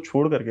IIT को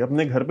छोड़ करके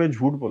अपने घर पे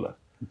झूठ बोला.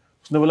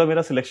 उसने बोला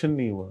मेरा सिलेक्शन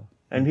नहीं हुआ,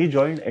 and he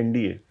joined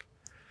NDA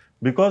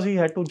because he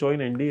had to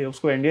join NDA.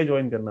 उसको NDA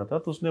ज्वाइन करना था,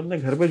 तो उसने अपने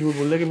घर पे झूठ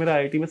बोल दिया कि मेरा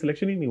IIT में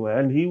सिलेक्शन ही नहीं हुआ,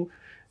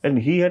 and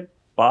he had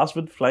pass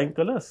with flying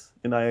colours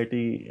in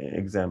IIT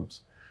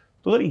exams.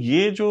 तो सर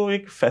ये जो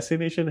एक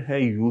फैसिनेशन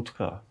है यूथ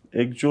का,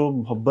 एक जो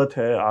मोहब्बत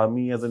है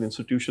आर्मी एज एन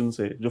इंस्टीट्यूशन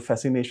से, जो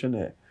फैसिनेशन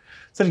है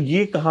सर,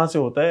 ये कहाँ से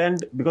होता है?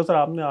 एंड बिकॉज सर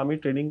आपने आर्मी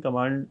ट्रेनिंग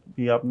कमांड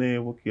भी आपने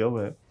वो किया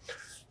हुआ है,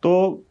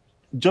 तो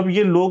जब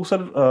ये लोग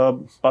सर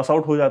पास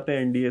आउट हो जाते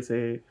हैं NDA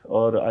से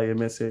और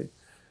IMA से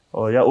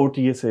और या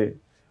OTA से,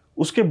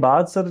 उसके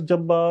बाद सर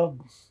जब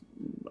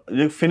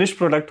ये फिनिश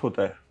प्रोडक्ट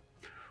होता है,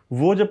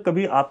 वो जब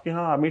कभी आपके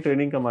यहाँ आर्मी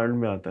ट्रेनिंग कमांड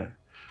में आता है,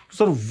 तो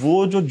सर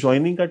वो जो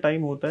ज्वाइनिंग का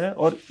टाइम होता है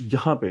और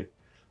यहाँ पे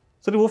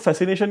सर वो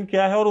फैसिनेशन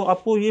क्या है, और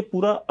आपको ये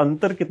पूरा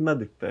अंतर कितना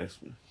दिखता है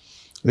इसमें?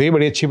 ये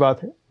बड़ी अच्छी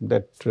बात है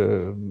that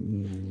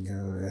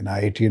an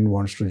IITian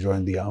wants to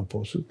join the armed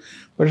forces,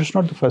 but it's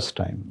not the first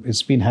time.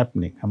 It's been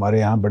happening. हमारे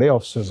यहाँ बड़े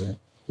officers हैं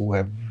who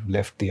have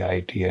left the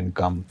IIT and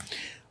come.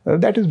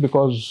 That is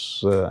because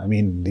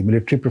the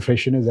military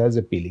profession is as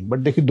appealing. But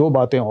देखिए दो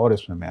बातें और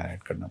इसमें मैं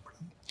ऐड करना पड़ा.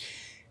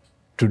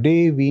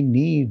 Today we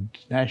need,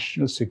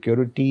 national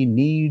security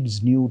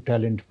needs new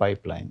talent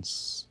pipelines.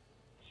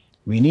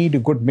 We need a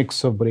good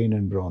mix of brain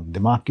and brawn.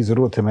 दिमाग की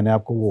ज़रूरत है. मैंने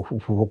आपको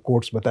वो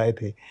कोट्स बताए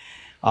थे.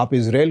 आप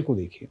इज़राइल को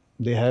देखिए.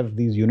 They have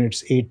these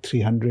units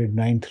 8300,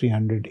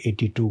 9300,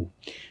 82,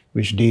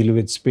 which deal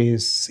with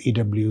space,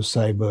 EW,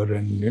 cyber,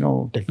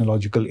 and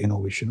technological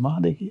innovation.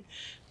 वहाँ देखिए.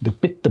 They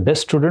pick the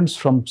best students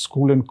from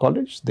school and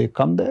college. They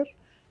come there.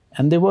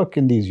 And they work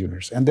in these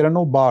units. And there are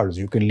no bars.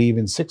 You can leave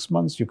in 6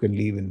 months, you can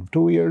leave in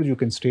 2 years, you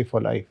can stay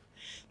for life.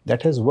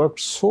 That has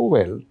worked so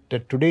well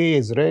that today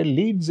Israel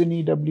leads in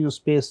EW,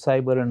 space,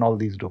 cyber, and all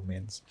these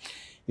domains.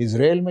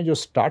 Israel में जो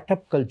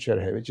startup culture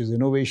है, which is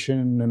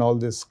innovation and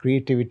all this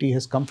creativity,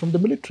 has come from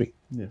the military.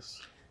 Yes.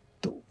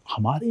 तो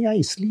हमारे यहाँ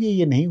इसलिए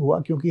ये नहीं हुआ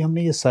क्योंकि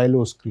हमने ये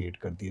silos create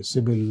कर दिए,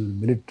 civil,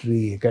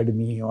 military,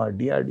 academy और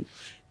DRD.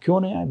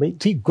 क्यों नहीं आए भाई?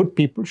 See, good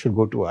people should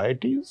go to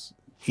IITs.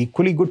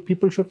 Equally good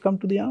people should come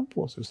to the armed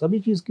forces. सभी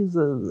चीज़ की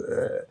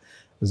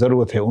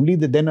ज़रूरत है. Only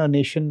then a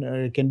nation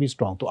can be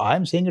strong. So I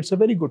am saying it's a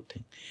very good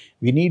thing.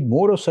 We need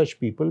more of such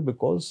people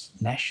because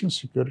national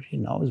security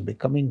now is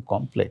becoming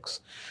complex.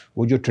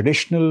 वो जो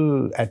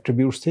traditional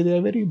attributes थे, they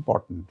are very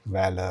important.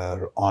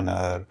 Valor,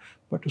 honor.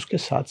 But उसके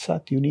साथ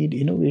साथ you need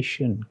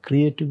innovation,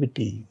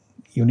 creativity.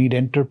 You need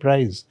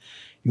enterprise.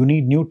 You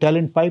need new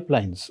talent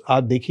pipelines.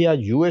 आप देखिए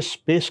आज US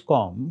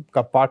Spacecom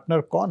का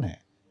partner कौन है?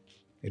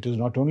 It is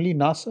not only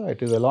NASA,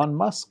 it is Elon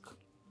Musk.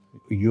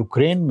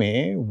 Ukraine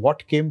में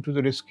what came to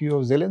the rescue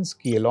of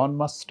Zelensky? Elon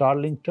Musk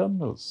Starlink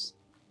terminals.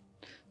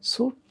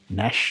 So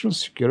national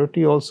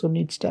security also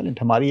needs talent.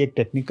 हमारी एक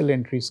technical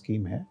entry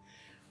scheme है,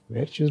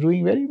 which is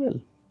doing very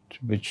well.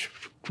 Which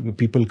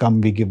people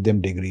come, we give them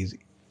degrees.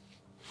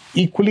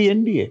 Equally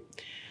NDA.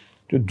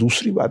 तो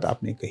दूसरी बात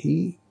आपने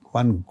कही,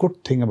 one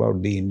good thing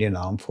about the Indian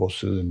Armed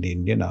Forces and the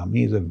Indian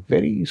Army is a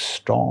very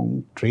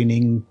strong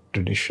training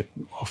tradition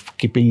of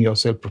keeping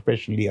yourself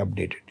professionally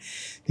updated.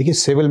 देखिए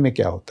civil में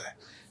क्या होता है?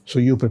 So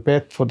you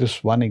prepare for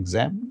this one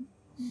exam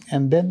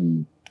and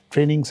then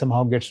training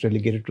somehow gets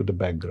relegated to the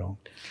background.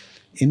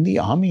 In the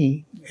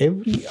army,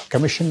 every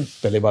commission,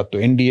 पहले बात तो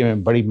NDA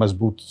में बड़ी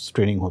मजबूत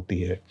ट्रेनिंग होती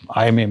है,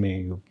 IMA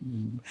में.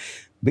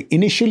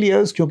 Initial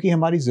years क्योंकि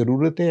हमारी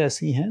ज़रूरतें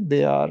ऐसी हैं,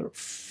 they are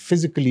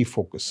physically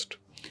focused.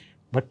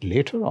 But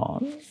later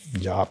on,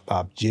 जब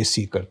आप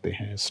JC करते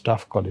हैं,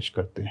 स्टाफ कॉलेज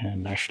करते हैं,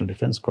 नेशनल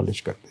डिफेंस कॉलेज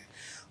करते हैं,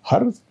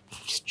 हर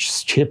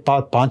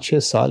 5-6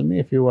 साल में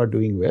if you are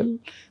doing well,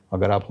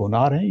 अगर आप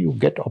होनार हैं, you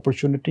get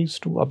opportunities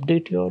to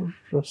update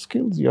your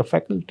skills, your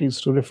faculties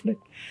to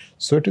reflect.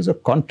 So it is a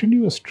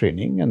continuous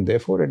training, and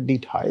therefore at the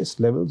highest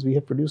levels we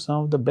have produced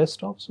some of the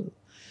best officers.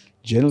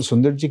 General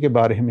सुंदर जी के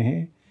बारे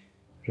में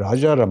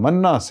Raja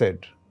Ramanna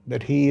said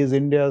that he is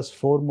India's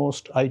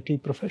foremost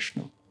IT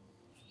professional.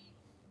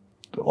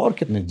 तो और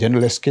कितने,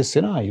 general SK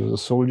Sinha, he was a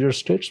soldier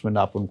statesman,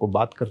 आप उनको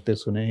बात करते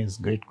सुने, his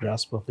great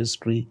grasp of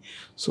history,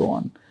 so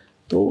on.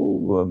 तो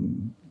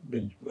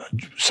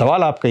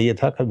सवाल आपका ये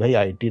था कि भाई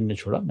IT ने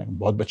छोड़ा, मैं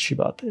बहुत अच्छी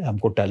बात है,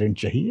 हमको टैलेंट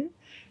चाहिए.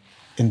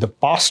 In the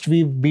past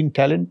we've been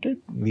talented,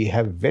 we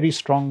have very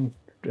strong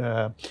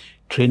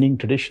training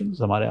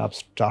traditions. हमारे आप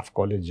स्टाफ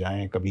कॉलेज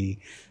जाएं कभी,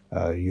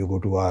 you go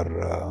to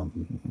our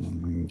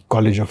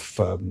college of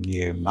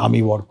ये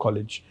आर्मी वॉर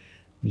कॉलेज,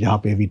 यहाँ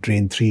पे we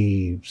train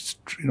 3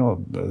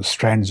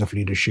 strands of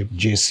leadership,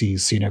 JC,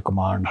 senior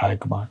command, high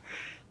command.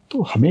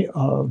 तो हमें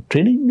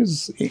training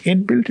is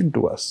inbuilt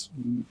into us.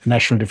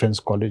 National Defense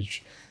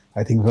College,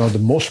 I think one of the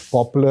most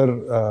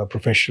popular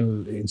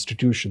professional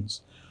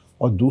institutions.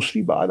 और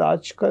दूसरी बात,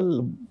 आजकल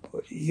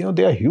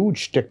there are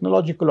huge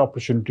technological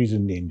opportunities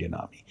in the Indian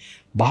Army.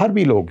 बाहर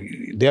भी लोग,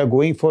 they are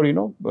going for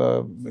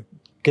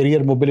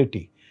career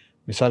mobility.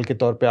 मिसाल के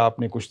तौर पे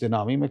आपने कुछ दिन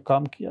आर्मी में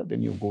काम किया,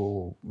 then you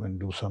go and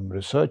do some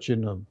research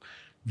in a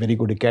very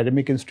good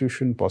academic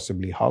institution,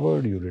 possibly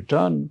Harvard, you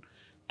return.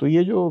 तो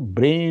ये जो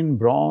brain,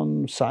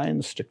 brawn,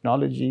 science,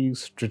 technology,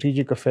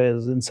 strategic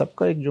affairs, इन सब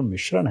का एक जो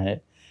मिश्रण है,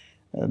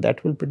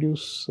 that will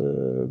produce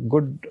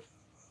good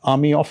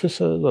army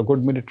officers or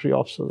good military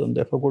officers and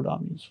therefore good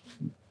armies.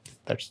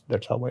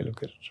 That's how I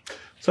look at it.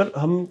 Sir,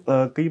 हम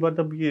कई बार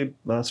जब ये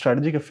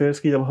strategic affairs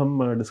की जब हम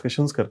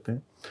discussions करते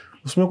हैं,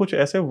 उसमें कुछ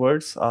ऐसे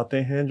वर्ड्स आते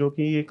हैं जो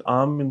कि एक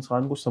आम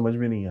इंसान को समझ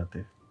में नहीं आते,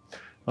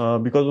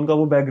 बिकॉज उनका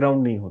वो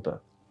बैकग्राउंड नहीं होता,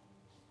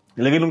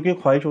 लेकिन उनकी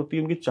ख्वाहिश होती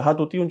है, उनकी चाहत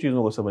होती है उन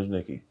चीज़ों को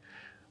समझने की.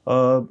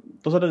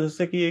 तो सर,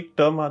 जैसे कि एक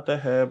टर्म आता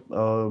है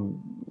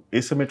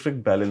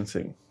एसिमेट्रिक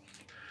बैलेंसिंग.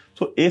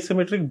 सो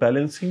एसिमेट्रिक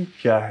बैलेंसिंग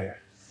क्या है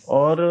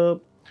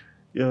और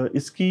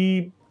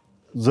इसकी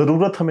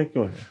ज़रूरत हमें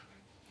क्यों है?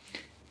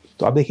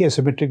 तो आप देखिए,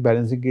 एसिमेट्रिक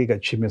बैलेंसिंग की एक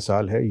अच्छी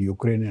मिसाल है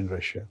Ukraine and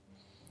Russia.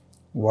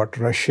 What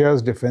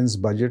Russia's defense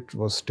budget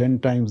was 10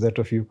 times that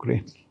of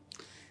Ukraine.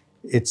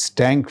 Its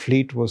tank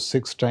fleet was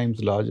 6 times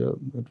larger.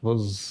 It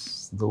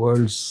was the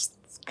world's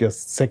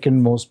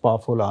second most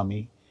powerful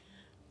army.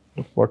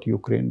 Look what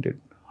Ukraine did.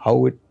 How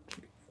it,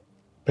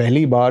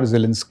 पहली बार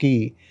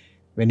Zelensky,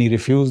 when he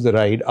refused the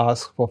ride,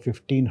 asked for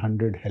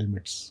 1,500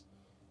 helmets.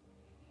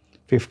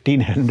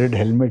 1,500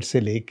 helmets से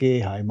लेके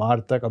हाइमार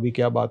तक अभी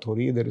क्या बात हो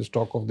रही है? There is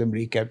talk of them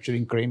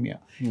recapturing Crimea.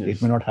 Yes.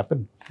 It may not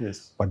happen. Yes.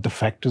 But the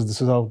fact is,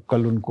 this is how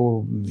कल उनको,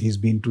 he's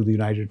been to the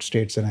United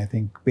States and I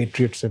think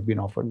Patriots have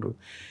been offered to.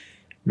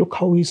 Look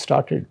how he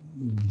started.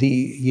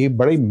 ये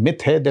बड़ी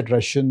myth है that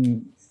Russian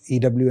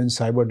EW and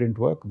cyber didn't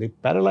work. They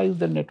paralyzed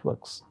their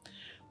networks.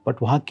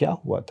 But वहाँ क्या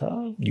हुआ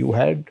था? You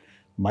had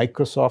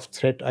Microsoft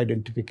threat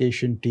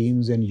identification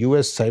teams and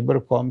US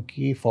cybercom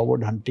की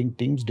forward hunting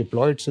teams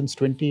deployed since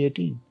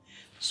 2018.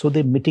 So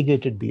they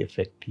mitigated the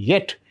effect.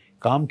 Yet,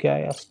 काम क्या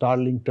आया?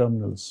 Starlink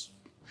terminals.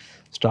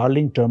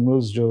 Starlink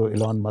terminals जो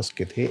Elon Musk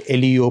के थे,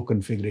 LEO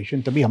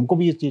configuration, तभी हमको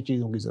भी ये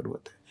चीज़ों की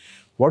ज़रूरत है.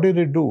 What did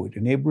it do? It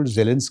enabled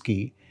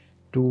Zelensky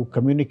to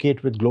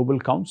communicate with global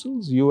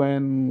councils,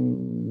 UN,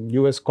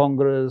 US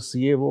Congress,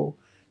 ये वो,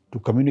 to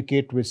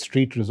communicate with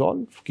street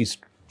resolve, कि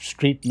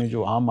street में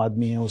जो आम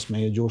आदमी है उसमें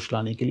ये जोश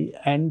लाने के लिए,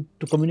 and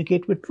to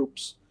communicate with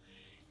troops.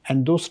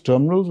 And those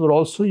terminals were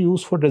also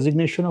used for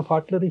designation of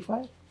artillery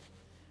fire.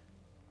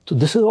 So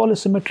this is all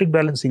asymmetric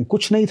balancing.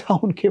 कुछ नहीं था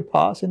उनके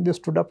पास and they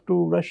stood up to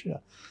Russia.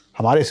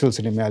 हमारे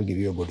सिलसिले में I'll give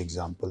you a good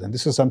example and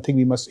this is something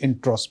we must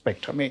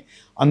introspect. हमें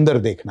अंदर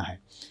देखना है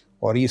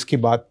और इसकी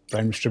बात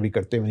प्राइम मिनिस्टर भी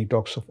करते हैं when he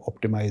talks of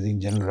optimizing,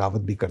 general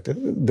Rawat भी करते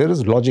हैं. There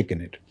is logic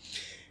in it.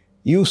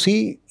 You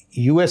see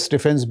US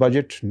defense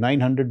budget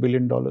 $900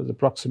 billion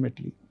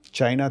approximately.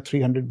 China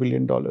 $300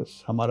 billion.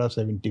 हमारा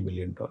 $70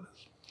 billion.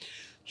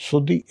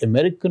 So the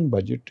American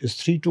budget is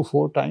 3 to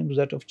 4 times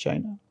that of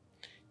China.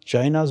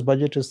 China's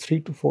budget is 3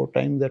 to 4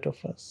 times that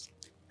of us.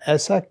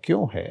 ऐसा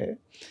क्यों है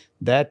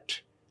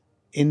that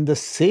in the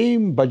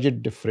same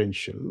budget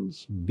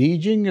differentials,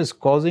 Beijing is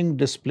causing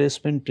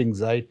displacement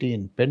anxiety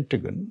in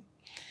Pentagon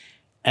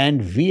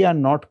and we are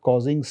not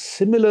causing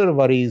similar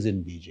worries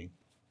in Beijing?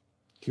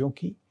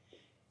 क्योंकि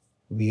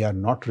we are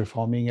not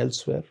reforming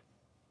elsewhere.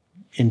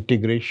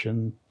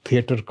 Integration,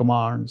 theater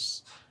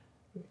commands,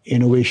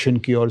 innovation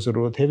की और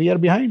ज़रूरत है. We are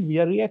behind, we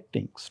are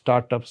reacting.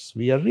 Startups,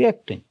 we are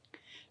reacting.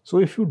 So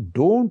if you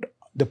don't,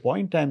 the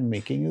point I'm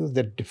making is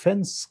that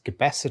defense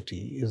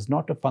capacity is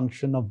not a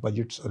function of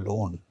budgets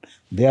alone.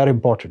 They are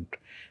important.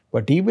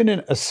 But even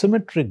in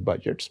asymmetric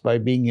budgets, by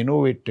being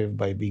innovative,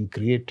 by being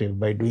creative,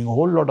 by doing a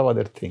whole lot of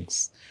other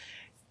things,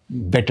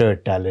 better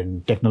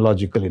talent,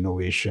 technological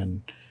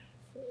innovation.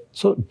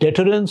 So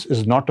deterrence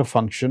is not a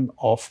function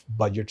of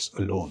budgets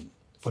alone.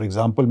 For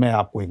example, मैं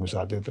आपको एक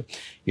मिसाल देता हूँ.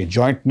 ये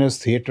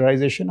jointness,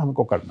 theaterization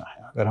हमको करना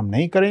है. अगर हम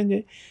नहीं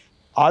करेंगे,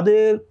 are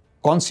there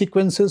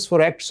consequences for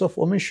acts of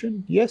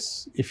omission?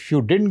 Yes. If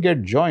you didn't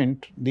get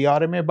joint, the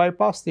RMA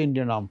bypassed the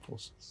Indian Armed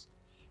Forces.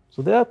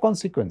 So there are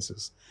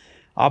consequences.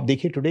 आप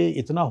देखिए टुडे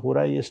इतना हो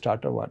रहा है ये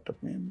स्टार्टअप वार्टअप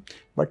में,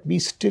 but we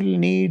still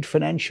need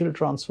financial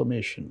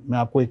transformation. मैं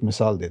आपको एक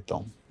मिसाल देता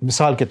हूँ,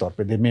 मिसाल के तौर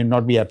पे, दे may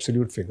not be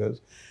absolute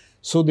figures.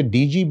 So the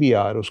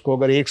DGBR, उसको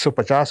अगर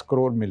 150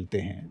 करोड़ मिलते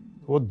हैं,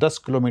 वो 10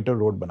 किलोमीटर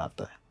रोड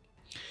बनाता है।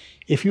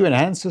 If you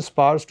enhance his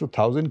powers to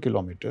 1,000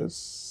 kilometers,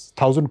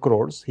 1,000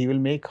 crores, he will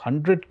make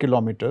 100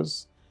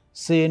 kilometers,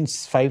 say in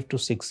 5 to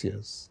 6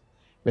 years,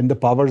 when the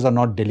powers are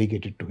not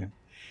delegated to him.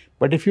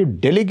 But if you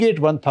delegate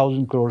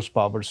 1,000 crores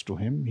powers to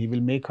him, he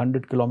will make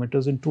 100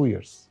 kilometers in 2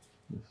 years.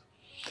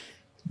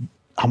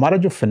 हमारा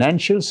जो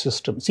financial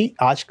system, see,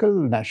 आजकल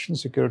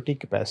national security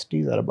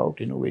capacities are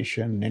about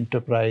innovation,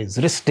 enterprise,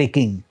 risk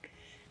taking.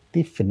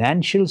 The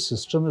financial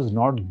system is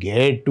not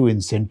geared to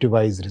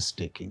incentivize risk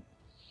taking.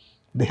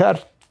 They are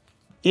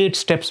 8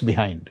 steps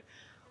behind.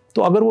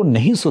 तो अगर वो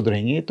नहीं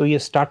सुधरेंगे तो ये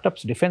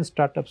startups, defence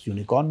startups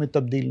unicorn में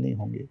तब्दील नहीं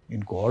होंगे,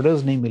 इनको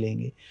ऑर्डर्स नहीं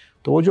मिलेंगे,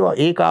 तो वो जो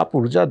एक आप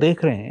ऊर्जा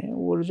देख रहे हैं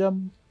वो ऊर्जा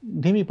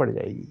धीमी पड़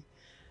जाएगी।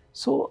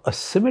 सो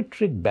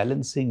asymmetric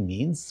balancing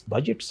means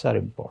budgets are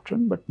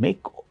important, but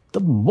make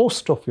the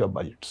most of your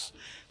budgets.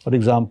 For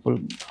example,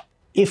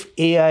 if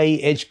AI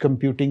edge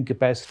computing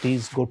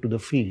capacities go to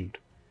the field,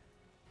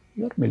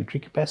 your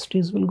military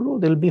capacities will grow.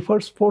 There will be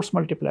first force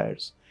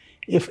multipliers.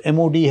 If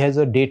MOD has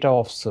a data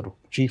officer,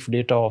 chief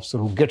data officer,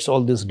 who gets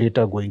all this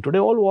data going,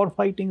 today all war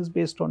fighting is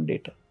based on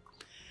data.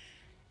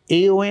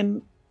 AON,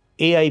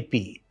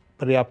 AIP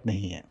पर्याप्त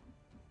नहीं है,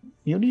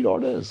 you need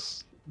orders.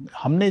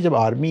 हमने जब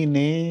army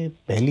ने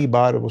पहली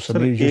बार वो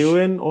सभी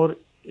AON और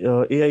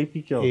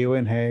AIP क्या?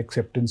 AON है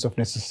acceptance of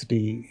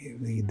necessity,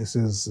 this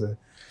is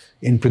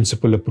in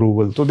principle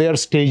approval, so there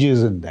are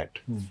stages in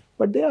that.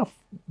 But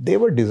they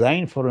were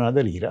designed for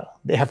another era,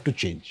 they have to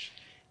change.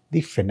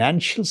 The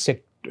financial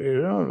sector,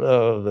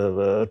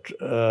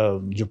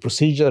 जो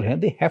procedure हैं,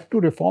 they have to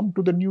reform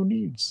to the new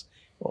needs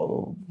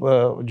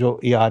जो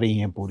ये आ रही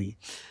हैं पूरी।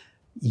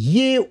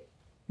 ये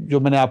जो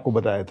मैंने आपको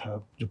बताया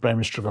था, जो प्राइम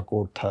मिनिस्टर का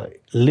कोट था,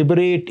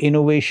 liberate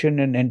innovation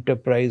and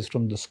enterprise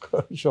from the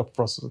scourge of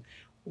process.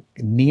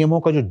 नियमों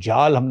का जो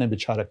जाल हमने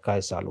बिछा रखा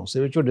है सालों से,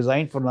 विच वर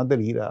design for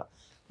another Ira,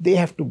 they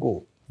have to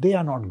go, they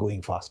are not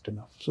going fast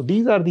enough. So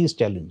these are these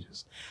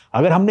challenges.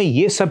 अगर हमने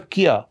ये सब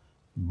किया,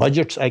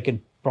 budgets, I can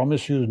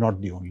promise you, is not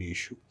the only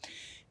issue.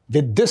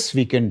 With this,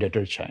 we can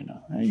deter China.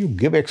 You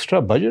give extra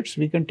budgets,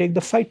 we can take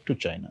the fight to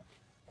China.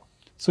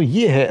 So,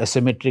 ये है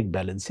asymmetric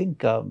balancing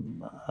का.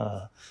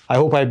 I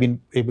hope I've been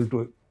able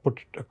to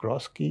put it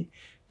across कि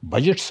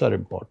budgets are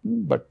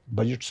important, but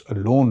budgets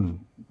alone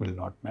will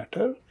not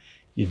matter.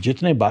 ये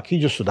जितने बाकी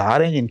जो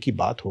सुधार हैं जिनकी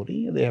बात हो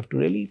रही है, they have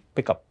to really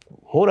pick up.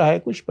 हो रहा है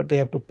कुछ, but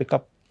they have to pick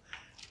up,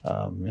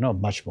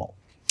 much more.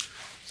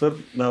 Sir,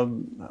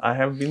 I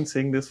have been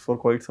saying this for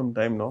quite some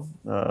time now.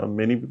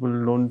 Many people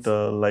don't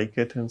like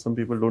it, and some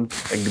people don't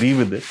agree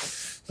with it.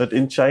 That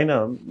in China,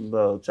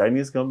 the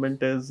Chinese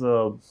government is,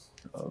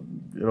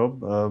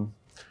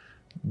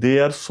 they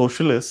are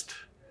socialist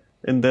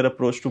in their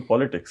approach to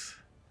politics,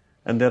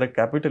 and they are a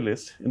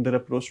capitalist in their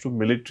approach to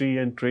military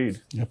and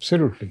trade.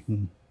 Absolutely.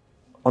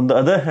 On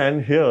the other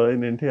hand, here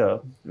in India,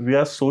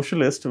 we are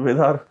socialist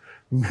with our,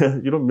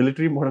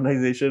 military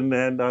modernization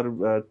and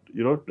our,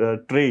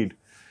 trade.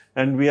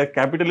 And we are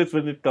capitalists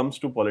when it comes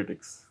to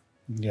politics.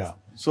 Yeah.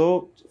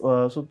 So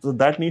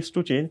that needs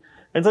to change.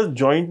 And sir,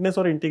 jointness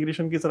और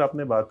integration की sir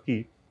आपने बात की,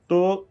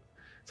 तो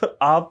sir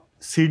आप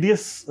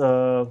CDS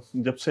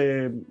जब से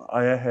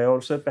आया है, और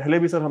उससे पहले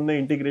भी सर हमने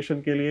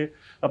इंटीग्रेशन के लिए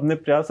अपने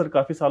प्रयास सर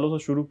काफ़ी सालों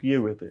से शुरू किए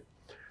हुए थे।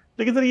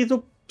 लेकिन सर ये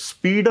जो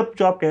स्पीड अप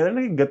जो आप कह रहे हैं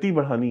ना कि गति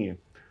बढ़ानी है,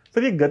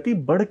 सर ये गति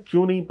बढ़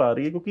क्यों नहीं पा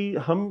रही है? क्योंकि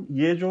हम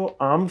ये जो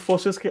आर्म्ड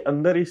फोर्सेस के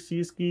अंदर इस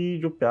चीज़ की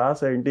जो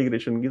प्यास है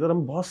इंटीग्रेशन की, सर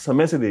हम बहुत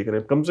समय से देख रहे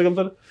हैं, कम से कम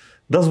सर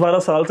 10-12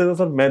 साल से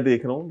सर मैं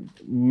देख रहा हूँ,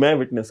 मैं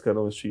विटनेस कर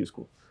रहा हूँ इस चीज़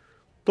को।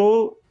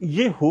 तो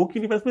ये हो कि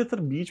नहीं पाए सर,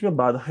 बीच में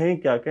बाधाएं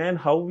क्या क्या, and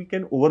how we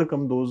can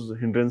overcome those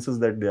hindrances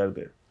that they are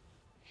there?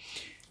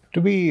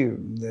 To be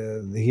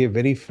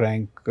very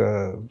frank,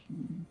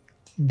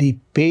 the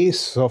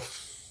pace of,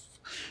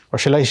 or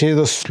shall I say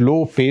the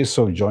slow pace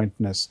of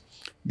jointness,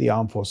 the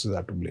armed forces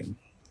are to blame.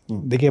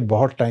 देखिए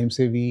बहुत time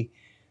से we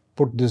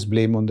put this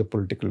blame on the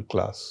political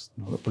class.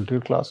 The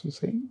political class is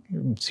saying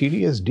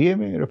CDS,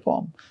 DMA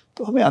reform.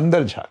 तो हमें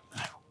अंदर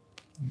झांकना है.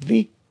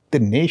 The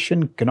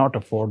nation cannot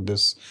afford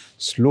this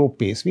slow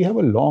pace. We have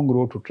a long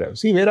road to travel.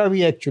 See, where are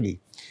we actually?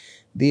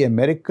 The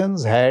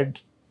Americans had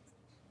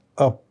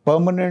a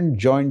permanent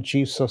Joint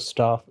Chiefs of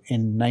Staff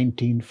in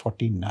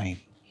 1949.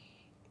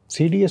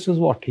 CDS is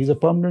what? He's a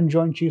permanent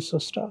Joint Chiefs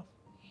of Staff.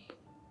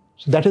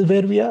 So that is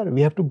where we are.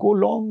 We have to go a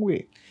long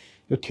way.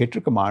 Your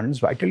theater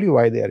commands, I tell you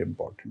why they are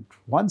important.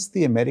 Once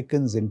the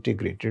Americans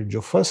integrated,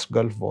 जो first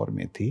Gulf War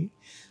में थी,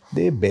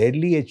 they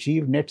barely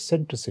achieved net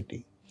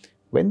centricity.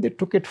 When they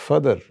took it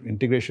further,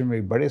 integration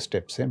में बड़े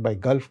steps हैं, by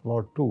Gulf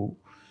War II,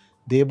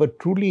 they were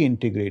truly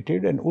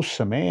integrated, and उस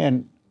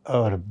समय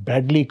a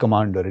Bradley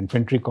commander,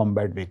 infantry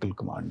combat vehicle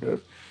commander,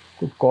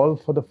 could call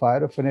for the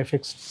fire of an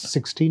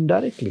FX-16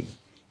 directly.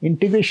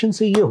 Integration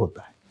से ये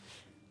होता है.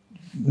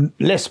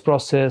 Less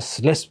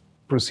process, less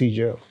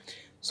procedure.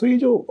 So ये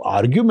जो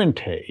argument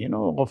है,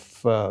 of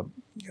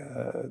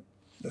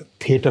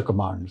theater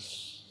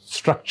commands,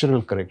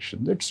 structural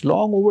corrections. It's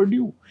long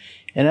overdue.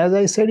 And as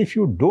I said, if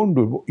you don't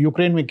do it,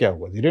 Ukraine mein kya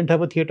hua? They didn't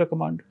have a theater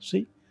command.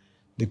 See,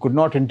 they could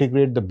not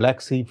integrate the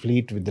Black Sea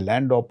Fleet with the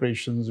land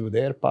operations, with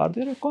air power.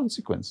 There are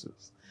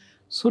consequences.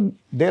 So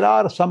there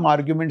are some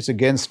arguments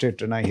against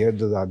it, and I hear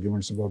those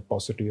arguments about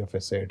paucity of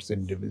assets,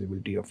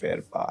 indivisibility of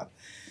air power.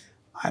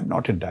 I'm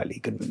not entirely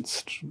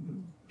convinced.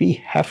 We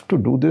have to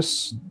do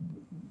this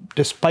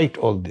despite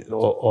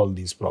all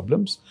these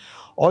problems.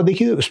 और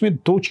देखिए उसमें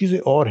दो चीज़ें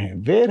और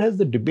हैं. Where has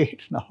the debate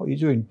now? ये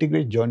जो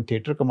integrate joint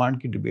theatre command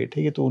की डिबेट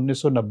है, ये तो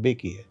 1990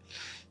 की है.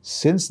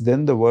 Since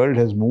then, the world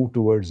has moved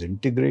towards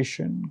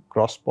integration,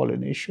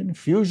 cross-pollination,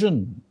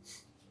 fusion.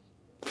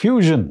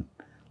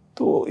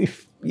 तो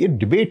ये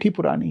डिबेट ही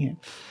पुरानी है.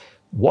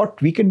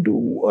 What we can do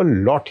a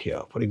lot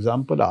here. For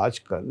example,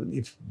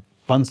 आजकल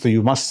once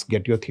you must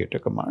get your theater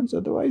commands.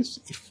 Otherwise,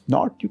 if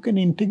not, you can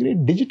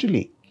integrate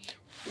digitally.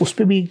 उस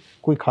पर भी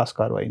कोई खास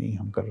कार्रवाई नहीं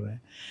हम कर रहे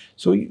हैं.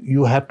 So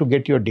you have to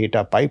get your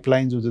data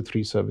pipelines with the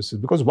three services,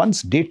 because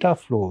once data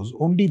flows,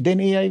 only then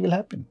AI will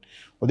happen.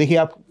 और देखिए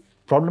आप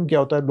प्रॉब्लम क्या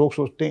होता है, लोग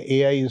सोचते हैं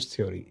AI is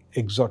theory,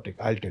 exotic.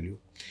 I'll tell you.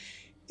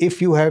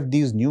 If you have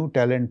these new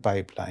talent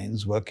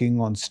pipelines working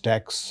on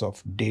stacks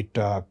of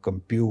data,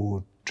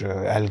 compute,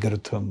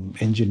 algorithm,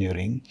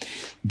 engineering,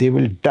 they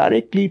will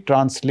directly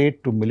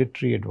translate to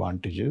military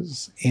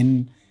advantages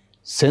in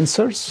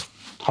sensors,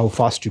 how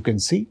fast you can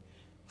see,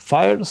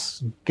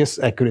 fires, किस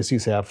accuracy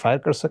से आप fire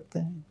कर सकते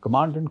हैं,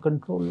 command and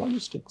control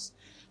logistics.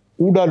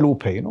 OODA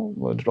loop है,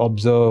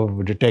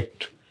 observe,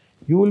 detect.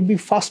 You will be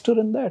faster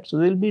in that. So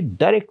there will be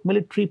direct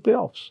military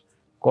payoffs.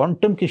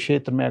 Quantum के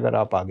क्षेत्र में अगर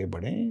आप आगे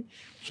बढ़ें,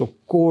 so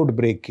code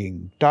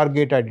breaking,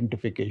 target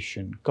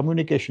identification,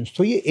 communications,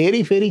 तो ये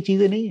airy fairy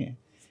चीज़ें नहीं हैं.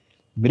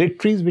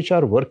 Militaries which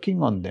are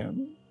working on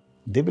them,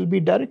 they will be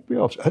direct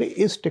payoffs. अरे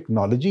is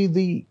technology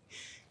the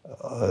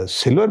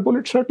silver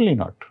bullet? Certainly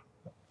not.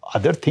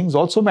 Other things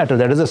also matter.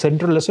 That is a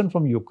central lesson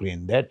from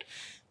Ukraine, that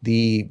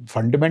the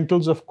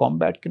fundamentals of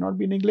combat cannot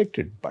be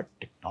neglected, but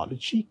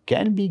technology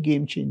can be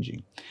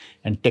game-changing.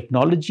 And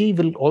technology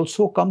will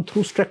also come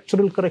through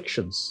structural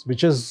corrections,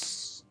 which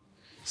is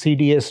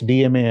CDS,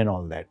 DMA and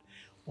all that.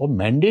 Or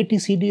mandate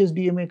CDS,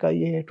 DMA ka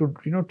ye hai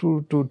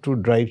to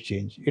drive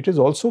change. It is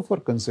also for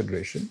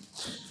consideration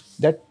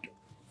that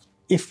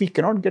if we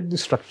cannot get the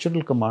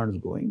structural commands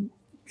going,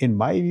 in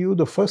my view,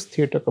 the first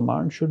theater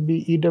command should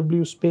be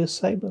EW space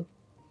cyber.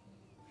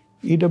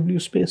 EW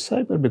space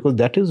cyber, because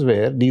that is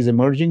where these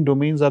emerging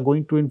domains are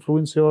going to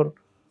influence your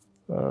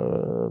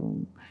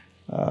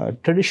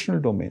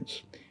traditional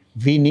domains.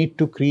 We need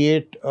to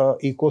create an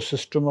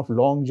ecosystem of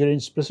long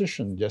range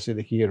precision. जैसे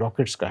देखिए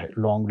rockets का है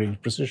long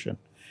range precision.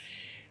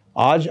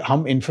 आज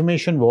हम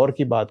information war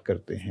की बात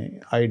करते हैं,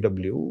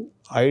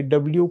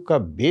 IW का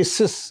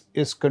basis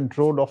is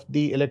control of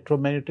the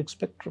electromagnetic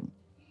spectrum.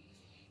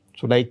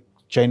 So like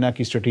China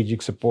की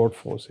स्ट्रेटेजिक सपोर्ट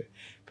फोर्स है.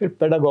 फिर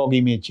पेडागॉगी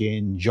में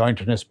चेंज,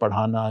 जॉइंटनेस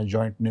बढ़ाना,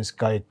 जॉइंटनेस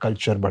का एक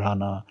कल्चर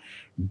बढ़ाना,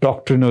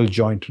 डॉक्ट्रिनल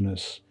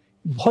जॉइंटनेस,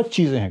 बहुत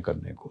चीज़ें हैं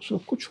करने को. सो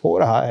कुछ हो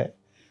रहा है,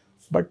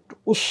 बट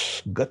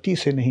उस गति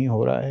से नहीं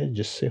हो रहा है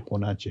जिससे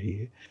होना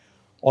चाहिए.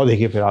 और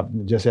देखिए फिर आप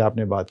जैसे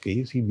आपने बात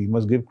कही, सी we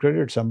must give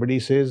credit. Somebody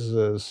says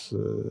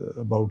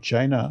about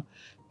China,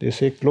 दे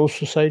से close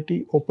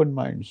society open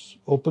minds,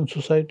 open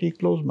society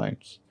close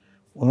minds.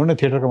 उन्होंने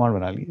थिएटर कमांड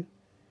बना लिया.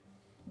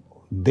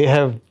 They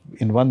have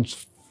in one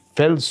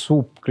fell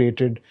swoop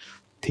created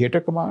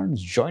theater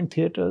commands, joint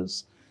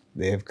theaters.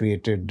 They have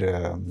created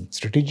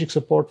strategic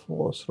support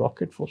force,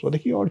 rocket force. और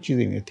देखिए और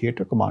चीज़ें हैं.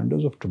 Theater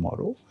commanders of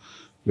tomorrow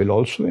will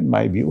also, in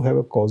my view, have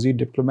a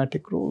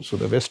quasi-diplomatic role. So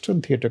the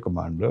Western theater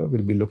commander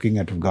will be looking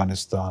at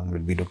Afghanistan,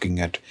 will be looking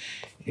at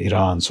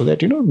Iran, so that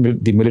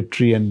the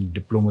military and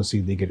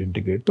diplomacy they get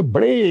integrated. तो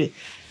बड़े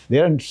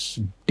there are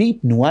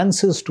deep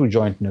nuances to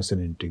jointness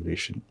and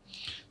integration.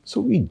 So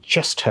we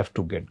just have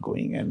to get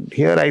going. And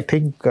here I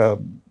think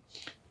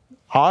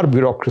our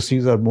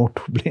bureaucracies are more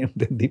to blame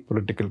than the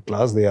political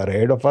class. They are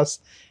ahead of us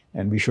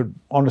and we should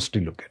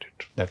honestly look at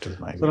it. That is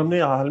my view. Sir हमने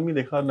हाल में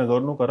देखा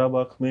Nagorno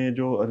Karabakh में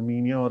जो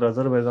अर्मीनिया और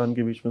Azerbaijan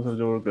के बीच में sir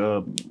जो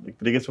एक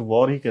तरीके से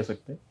वॉर ही कह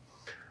सकते हैं,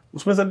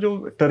 उसमें सर जो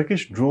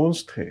टर्किश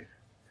ड्रोन्स थे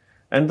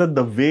and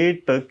the way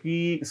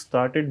Turkey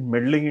started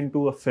meddling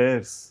into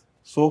affairs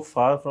so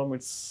far from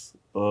its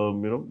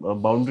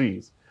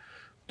boundaries.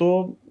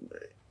 तो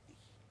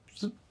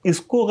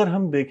इसको अगर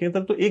हम देखें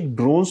तब तो एक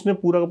ड्रोन्स ने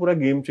पूरा का पूरा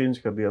गेम चेंज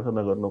कर दिया था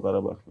नगोर्नो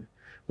कराबाख में.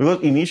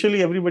 Because initially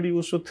everybody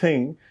used to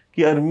think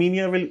कि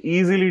Armenia will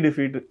easily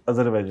defeat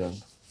Azerbaijan,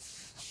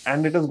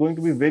 and it is going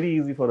to be very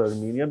easy for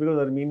Armenia because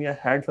Armenia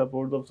had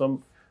support of some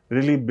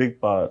really big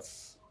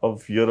powers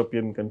of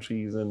European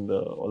countries and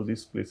all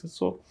these places.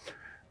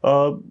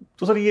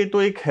 तो sir ये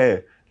तो एक है.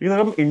 लेकिन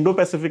अगर हम Indo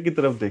Pacific की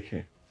तरफ देखें,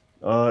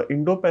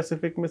 इंडो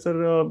पैसिफिक में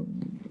sir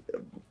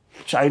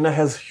China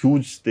has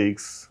huge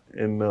stakes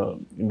in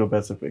Indo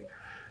Pacific.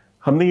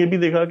 हमने ये भी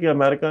देखा कि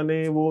अमेरिका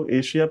ने वो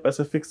एशिया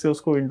पैसिफिक से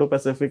उसको इंडो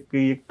पैसिफिक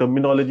की एक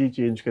टर्मिनोलॉजी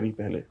चेंज करी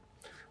पहले,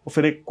 और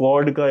फिर एक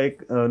क्वाड का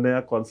एक नया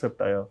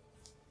कॉन्सेप्ट आया.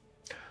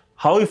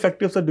 how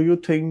effective, sir, do you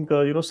think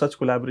such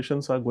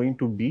collaborations are going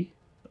to be?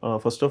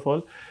 First of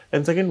all,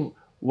 and second,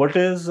 what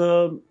is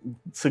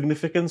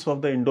significance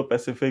of the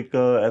Indo-Pacific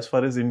as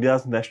far as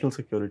India's national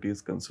security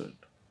is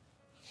concerned?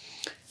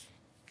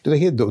 तो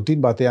देखिए दो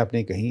तीन बातें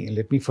आपने कही.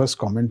 Let me first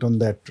comment on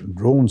that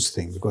drones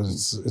thing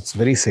because it's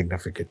very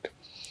significant.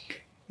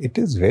 It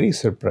is very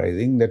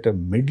surprising that a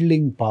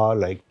middling power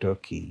like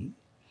Turkey,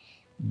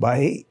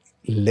 by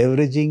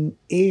leveraging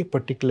a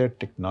particular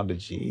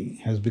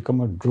technology, has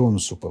become a drone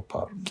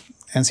superpower.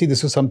 And see,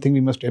 this is something we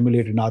must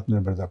emulate in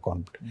Atmanirbharta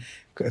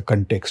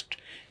context.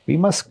 We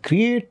must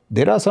create,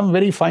 there are some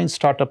very fine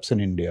startups in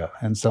India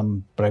and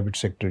some private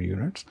sector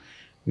units.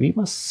 We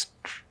must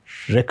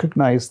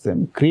recognize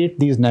them, create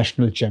these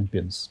national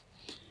champions,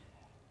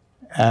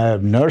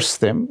 nurse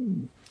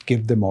them,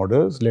 give them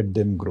orders, let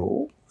them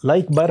grow,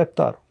 like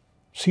Bayraktar.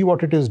 See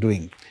what it is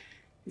doing.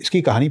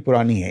 इसकी कहानी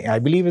पुरानी है. I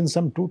believe in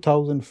some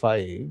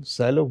 2005,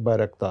 Sainik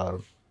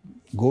Bayraktar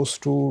goes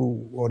to,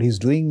 or he's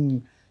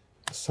doing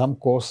some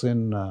course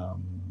in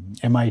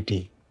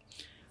MIT.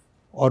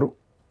 और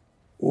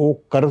वो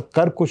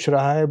कर कुछ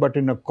रहा है, but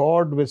in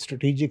accord with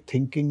strategic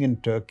thinking in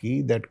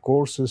Turkey, that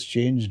course is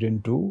changed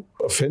into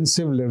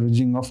offensive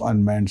leveraging of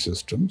unmanned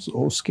systems.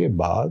 उसके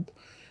बाद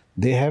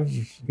they have,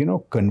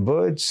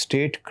 converged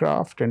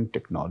statecraft and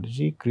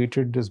technology,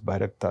 created this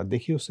Bayraktar.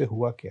 देखिए उससे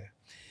हुआ क्या है.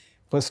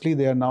 Firstly,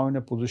 they are now in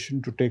a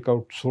position to take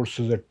out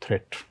sources at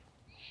threat.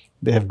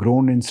 They have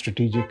grown in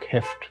strategic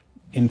heft,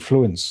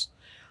 influence.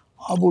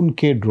 अब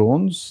उनके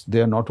drones,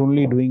 they are not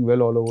only doing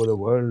well all over the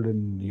world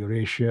in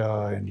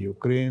Eurasia and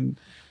Ukraine,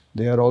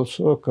 they are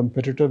also a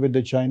competitor with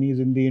the Chinese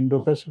in the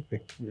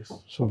Indo-Pacific. Yes.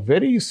 So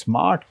very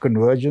smart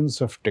convergence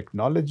of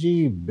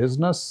technology,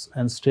 business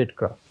and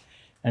statecraft.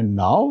 And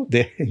now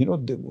they,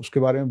 उसके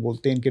बारे में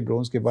बोलते हैं इनके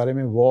drones के बारे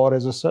में, war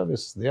as a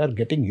service. They are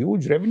getting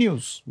huge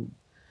revenues.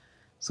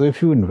 So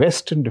if you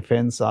invest in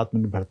defense,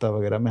 आत्मनिर्भरता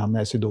वगैरह में हमने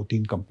ऐसे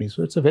 2-3 companies.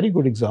 So it's a very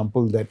good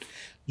example that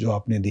जो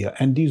आपने दिया.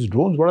 And these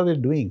drones, what are they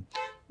doing?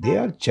 They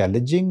are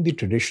challenging the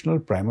traditional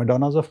prima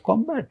donnas of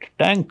combat.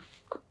 Tank,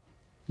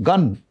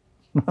 gun.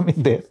 I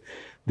mean,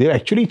 they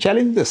actually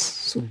challenge this.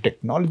 So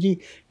technology,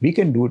 we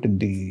can do it in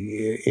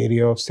the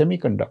area of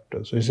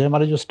semiconductors. So इससे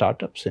हमारे जो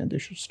startups हैं, they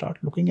should start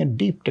looking at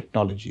deep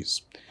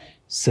technologies.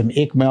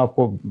 एक मैं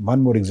आपको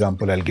one more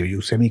example I'll give you,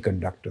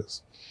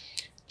 semiconductors.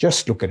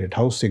 Just look at it,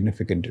 how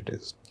significant it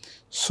is.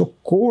 So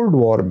Cold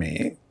War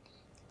में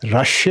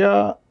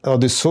Russia or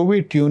the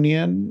Soviet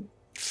Union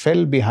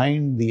fell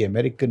behind the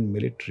American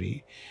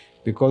military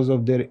because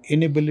of their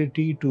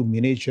inability to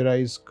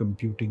miniaturize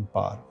computing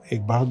power.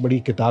 एक बहुत बड़ी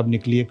किताब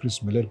निकली है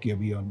Chris Miller की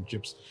अभी on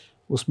chips.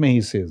 उसमें he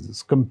says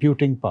this,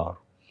 computing power.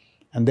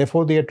 And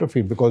therefore they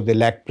atrophied because they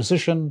lacked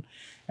precision,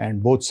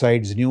 and both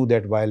sides knew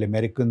that while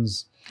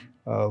Americans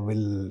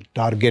will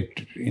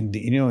target in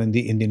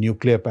the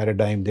nuclear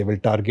paradigm, they will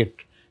target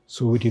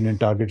Soviet Union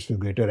targets with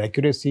greater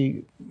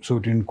accuracy.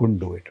 Soviet Union couldn't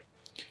do it.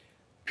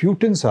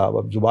 Putin साहब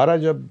अब दोबारा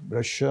जब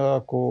Russia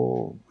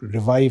को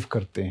revive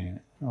करते हैं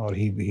और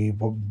he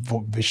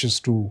wishes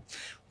to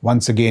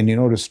once again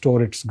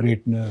restore its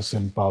greatness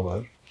and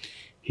power,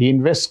 he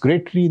invests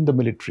greatly in the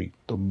military.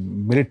 तो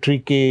military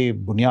के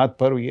बुनियाद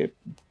पर ये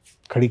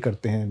खड़ी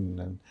करते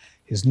हैं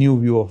his new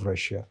view of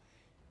Russia.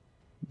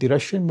 The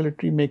Russian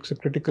military makes a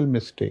critical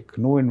mistake,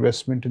 no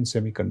investment in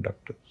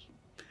semiconductors.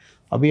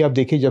 अभी आप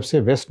देखिए जब से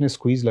वेस्ट ने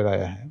स्क्वीज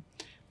लगाया है,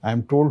 I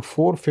am told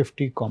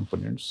 450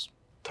 components,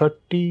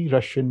 30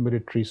 Russian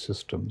military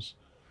systems,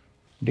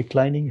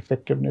 declining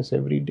effectiveness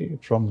every day,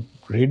 from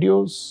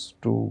radios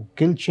to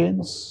kill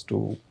chains to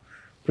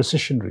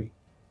precisionry.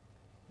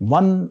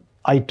 One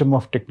item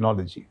of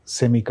technology,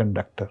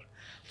 semiconductor.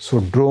 So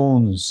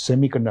drones,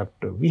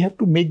 semiconductor. We have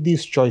to make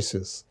these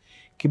choices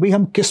कि भाई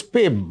हम किस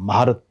पे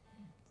महारत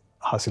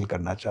हासिल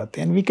करना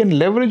चाहते हैं. And we can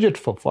leverage it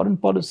for foreign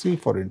policy,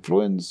 for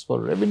influence,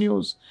 for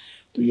revenues.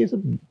 तो ये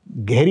सब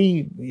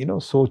गहरी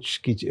सोच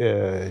की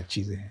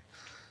चीजें हैं.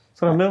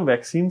 सर हमने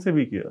वैक्सीन से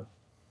भी किया.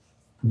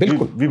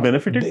 बिल्कुल. We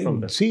benefited from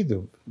that. See,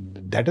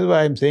 that is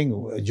why I'm saying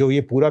जो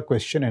ये पूरा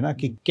क्वेश्चन है ना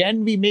कि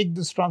can we make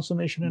this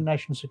transformation in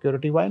national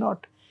security? Why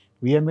not?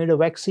 We have made a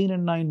vaccine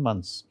in 9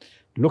 months.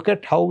 Look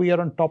at how we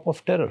are on top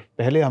of terror.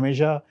 पहले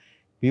हमेशा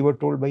we were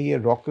told भाई ये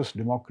raucous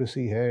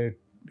democracy है,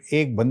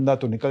 एक बंदा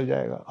तो निकल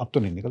जाएगा. अब तो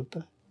नहीं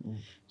निकलता.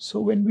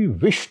 So when we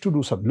wish to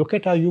do something, look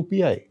at our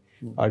UPI.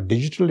 Our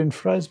digital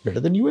infra is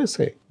better than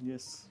USA.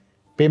 Yes.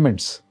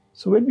 Payments.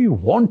 So when we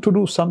want to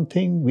do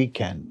something, we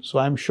can. So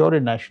I'm sure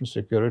in national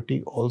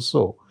security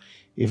also,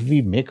 if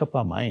we make up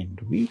our mind,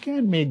 we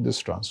can make this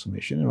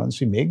transformation. And once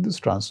we make this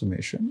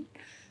transformation,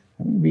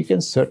 we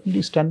can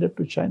certainly stand up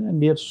to China. And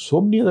we have so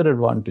many other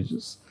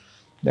advantages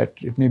that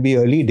it may be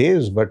early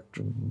days, but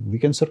we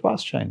can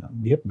surpass China.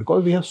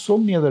 Because we have so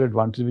many other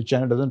advantages which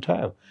China doesn't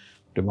have.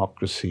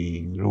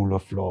 Democracy, rule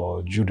of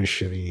law,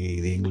 judiciary,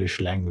 the English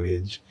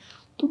language.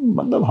 तो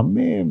मतलब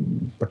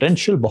हमें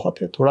potential बहुत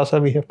है. थोड़ा सा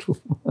we have to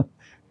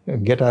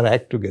get our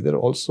act together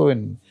also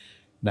in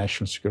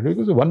national security.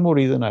 Because one more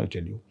reason I'll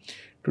tell you.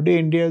 Today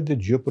India is the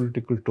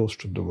geopolitical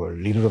toast of the world,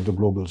 leader of the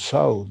global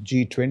south,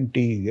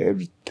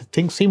 G20,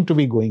 things seem to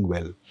be going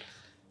well.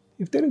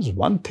 if there is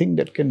one thing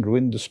that can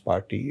ruin this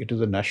party, it is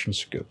a national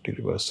security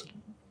reversal.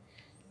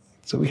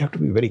 So we have to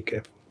be very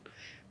careful.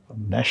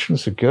 National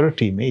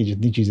security में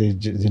जितनी चीजें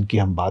जिनकी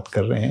हम बात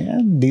कर रहे हैं,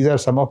 and these are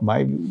some of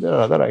my views. There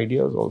are other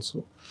ideas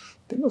also.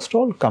 They must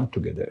all come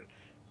together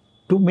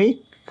to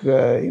make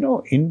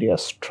India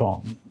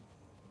strong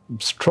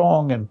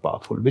and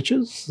powerful. Which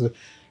is,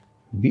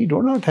 we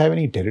do not have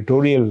any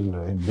territorial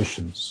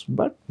ambitions,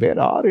 but where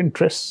our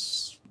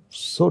interests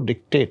so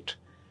dictate,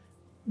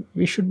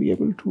 we should be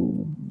able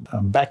to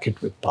back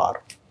it with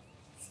power.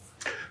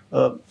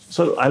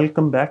 So I'll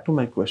come back to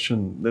my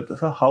question. That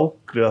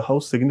how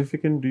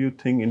significant do you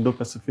think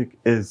Indo-Pacific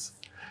is,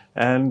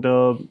 and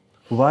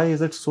why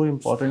is it so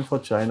important for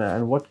China?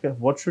 And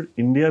what should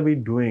India be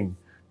doing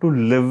to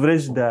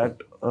leverage that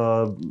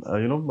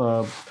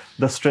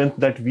the strength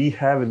that we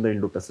have in the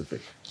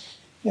Indo-Pacific?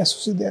 Yes,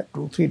 so see, there are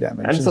 2-3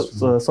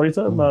 dimensions. And sorry,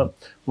 sir.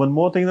 One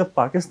more thing: the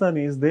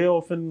Pakistanis, they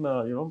often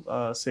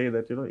say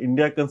that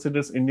India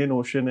considers Indian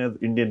Ocean as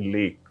Indian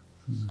lake.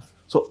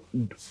 So,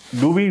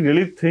 do we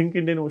really think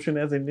Indian Ocean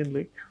as Indian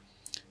lake?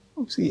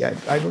 See, I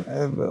don't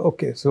have...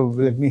 Okay, so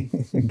let me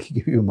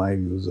give you my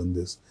views on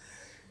this.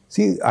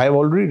 See, I've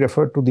already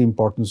referred to the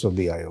importance of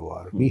the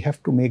IOR. We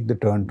have to make the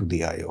turn to the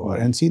IOR.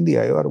 And see, in the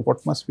IOR,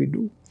 what must we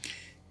do?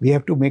 We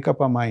have to make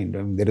up our mind.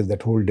 I mean, there is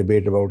that whole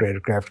debate about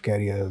aircraft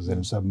carriers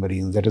and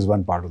submarines. That is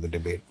one part of the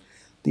debate.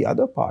 The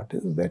other part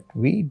is that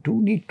we do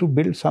need to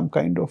build some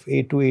kind of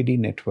A to AD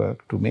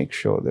network to make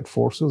sure that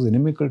forces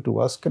inimical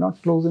to us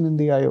cannot close in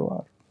the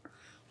IOR.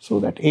 So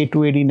that A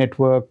to AD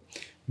network,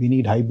 we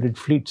need hybrid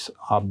fleets.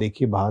 आप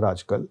देखिए बाहर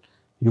आजकल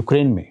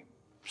Ukraine में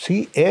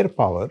sea air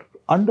power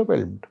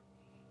underwhelmed.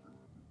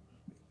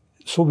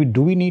 So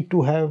do we need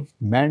to have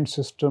manned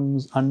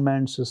systems,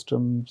 unmanned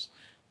systems,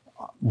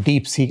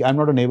 deep sea? I'm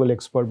not a naval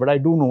expert, but I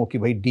do know कि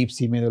भाई deep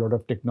sea में a lot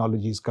of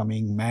technologies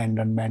coming, manned,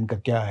 unmanned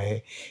का क्या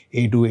है,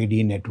 A to AD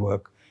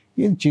network.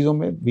 इन चीजों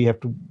में we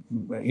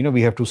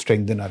have to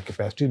strengthen our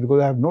capacities,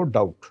 because I have no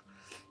doubt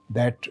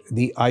that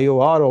the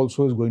IOR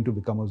also is going to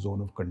become a zone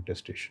of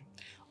contestation.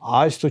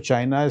 Aaj to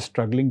China is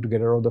struggling to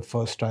get out of the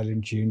first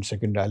island chain,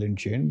 second island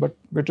chain, but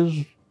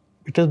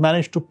it has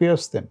managed to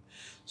pierce them.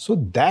 So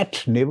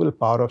that naval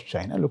power of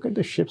China, look at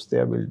the ships they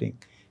are building.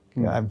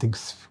 I think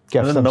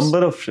the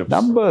number of ships.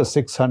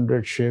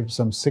 600 ships,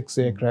 some 6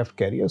 aircraft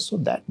carriers. So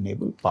that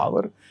naval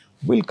power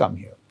will come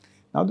here.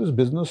 Now this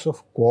business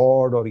of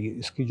Quad or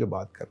iski jo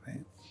baat kar rahe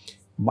hain,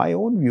 my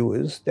own view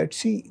is that,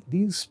 see,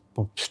 these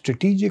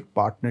strategic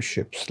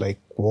partnerships like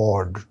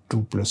Quad,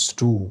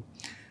 2+2,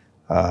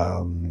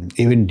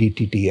 even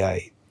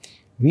DTTI,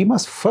 we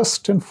must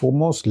first and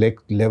foremost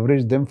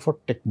leverage them for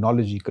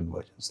technology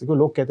convergence. Because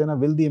लोग कहते हैं ना,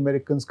 will the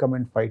Americans come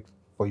and fight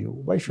for you?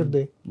 Why should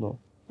they? No.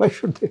 Why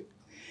should they?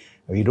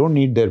 We don't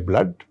need their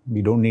blood.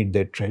 We don't need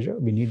their treasure.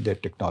 We need their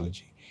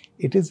technology.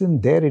 It is in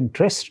their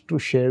interest to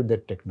share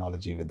that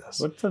technology with us.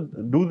 But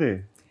do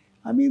they?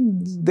 I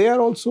mean, they are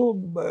also,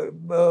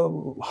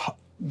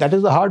 that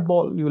is a hard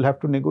ball. You will have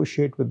to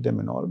negotiate with them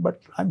and all.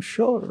 But I'm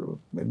sure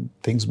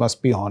things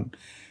must be on.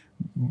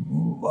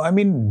 I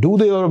mean, do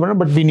they or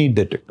whatever, but we need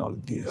the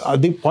technology.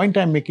 The point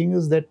I'm making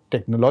is that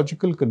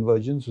technological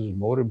convergence is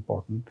more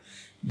important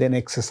than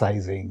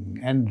exercising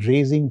and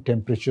raising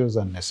temperatures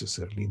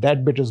unnecessarily.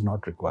 That bit is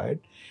not required.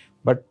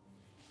 But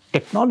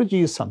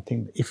technology is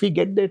something. If we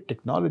get that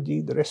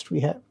technology, the rest we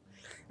have.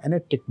 And a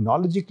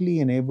technologically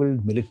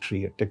enabled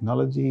military, a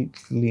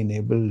technologically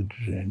enabled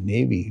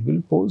navy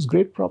will pose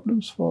great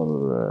problems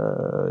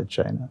for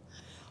China.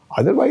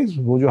 Otherwise,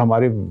 वो जो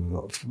हमारे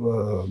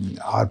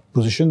our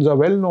positions are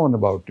well known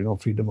about,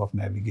 freedom of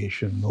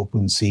navigation,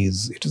 open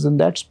seas. It is in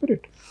that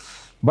spirit.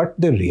 But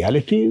the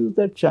reality is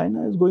that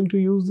China is going to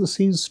use the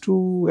seas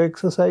to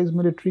exercise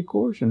military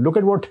coercion. Look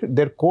at what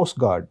their Coast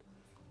Guard,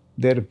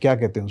 their क्या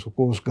कहते हैं उसको,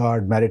 Coast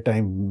Guard,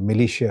 maritime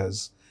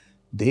militias.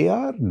 They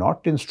are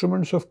not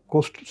instruments of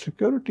coastal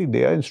security.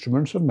 They are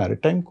instruments of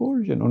maritime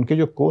coercion. उनके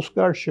जो Coast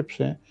Guard ships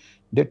हैं,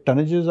 their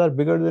tonnages are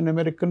bigger than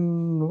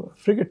American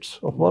frigates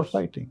of war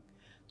fighting.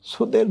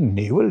 So their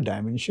naval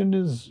dimension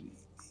is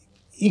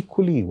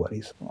equally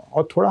worrisome.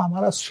 और थोड़ा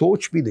हमारा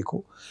सोच भी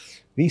देखो.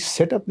 We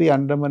set up the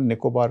Andaman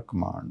Nicobar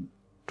Command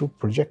to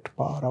project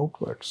power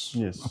outwards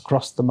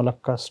across the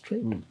Malacca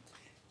Strait.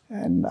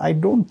 And I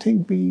don't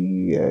think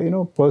we,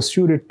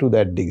 pursued it to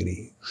that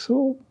degree.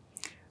 So,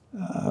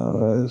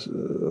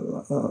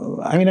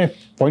 I mean, I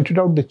pointed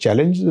out the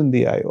challenges in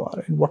the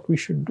IOR and what we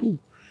should do.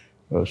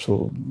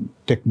 So,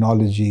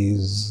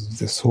 technologies,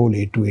 this whole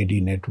A to AD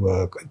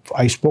network.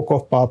 I spoke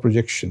of power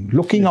projection,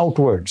 looking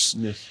outwards.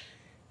 Yes.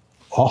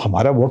 Oh,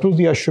 what was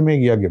the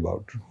Ashwamedh Yagya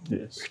about?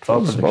 Yes. It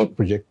was about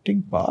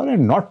projecting power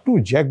and not to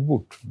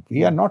jackboot.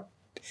 We are not,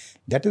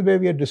 that is where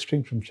we are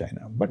distinct from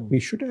China. But we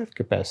should have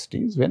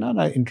capacities. When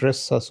our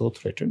interests are so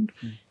threatened,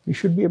 we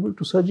should be able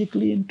to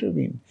surgically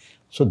intervene.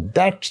 So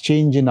that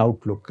change in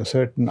outlook, a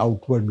certain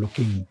outward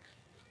looking,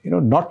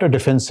 not a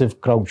defensive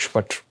crouch,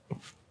 but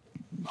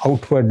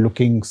outward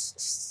looking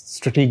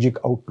strategic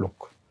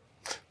outlook.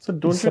 So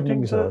don't you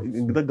think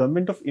the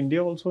government of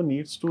India also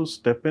needs to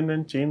step in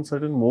and change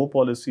certain more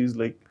policies,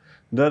 like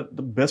the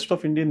best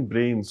of Indian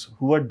brains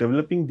who are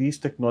developing these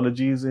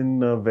technologies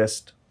in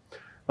West.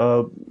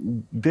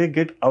 They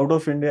get out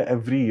of India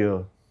every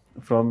year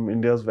from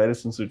India's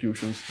various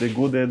institutions. They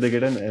go there, they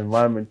get an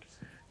environment,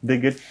 they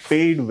get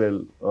paid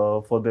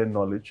well for their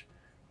knowledge.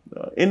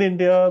 In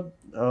India,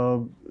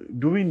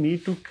 do we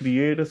need to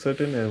create a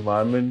certain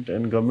environment,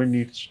 and government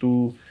needs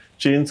to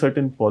change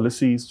certain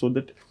policies so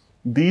that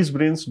these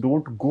brains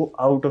don't go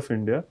out of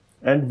India,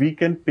 and we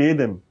can pay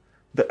them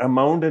the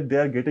amount that they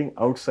are getting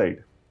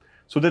outside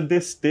so that they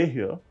stay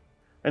here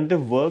and they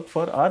work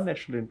for our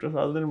national interest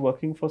rather than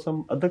working for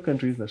some other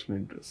country's national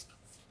interest?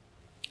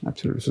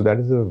 Absolutely. So that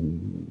is a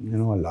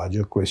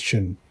larger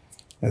question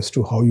as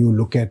to how you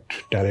look at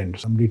talent.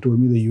 Somebody told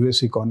me the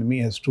US economy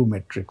has two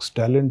metrics,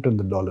 talent and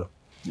the dollar.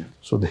 Yeah.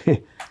 So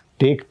they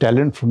take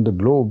talent from the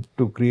globe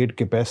to create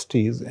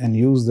capacities and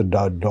use the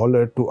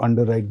dollar to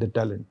underwrite the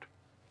talent.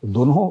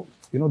 Dono,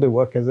 they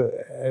work as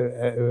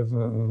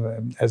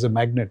a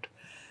magnet.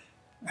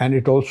 And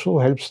it also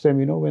helps them,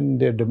 when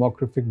their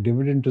demographic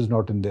dividend is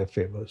not in their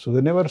favor. So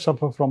they never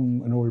suffer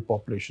from an old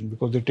population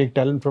because they take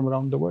talent from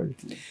around the world.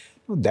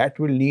 That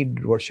will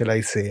need, what shall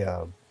I say,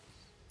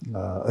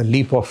 a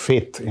leap of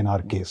faith in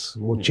our case,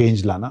 wo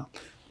change lana.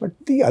 But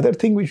the other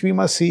thing which we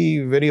must see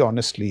very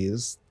honestly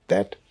is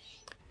that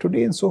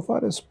today,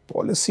 insofar as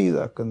policies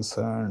are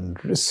concerned,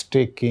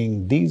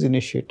 risk-taking, these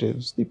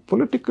initiatives, the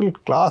political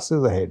class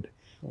is ahead.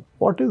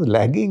 What is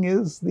lagging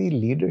is the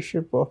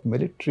leadership of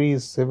military,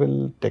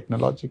 civil,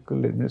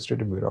 technological,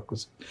 administrative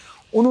bureaucracy.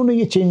 उन्होंने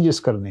ये changes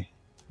करने.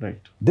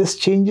 Right. This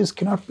changes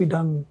cannot be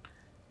done.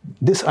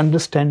 This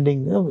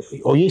understanding,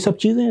 और ये सब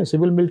चीजें हैं,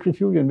 civil military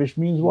fusion, which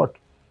means what?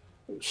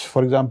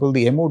 For example,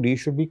 the MOD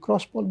should be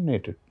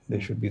cross-pollinated.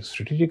 There should be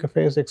strategic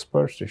affairs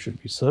experts, there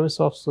should be service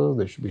officers,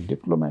 there should be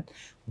diplomats.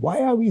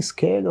 Why are we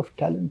scared of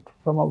talent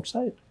from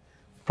outside?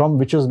 From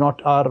which is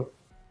not our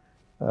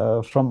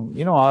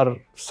our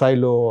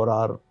silo or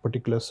our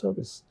particular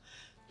service.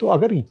 तो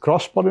अगर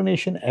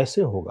cross-pollination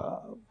ऐसे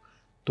होगा,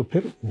 तो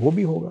फिर वो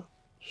भी होगा.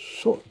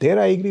 So there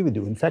I agree with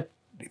you. In fact,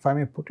 if I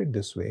may put it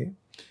this way,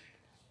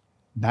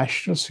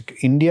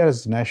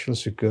 India's national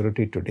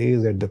security today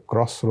is at the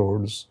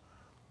crossroads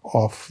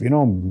of,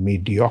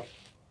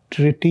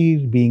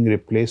 mediocrity being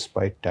replaced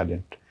by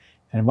talent.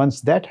 And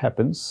once that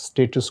happens,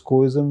 status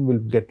quoism will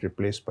get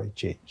replaced by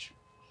change.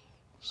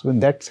 So in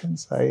that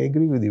sense, I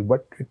agree with you,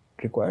 but it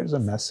requires a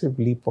massive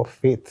leap of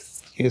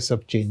faith. ये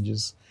सब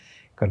changes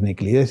करने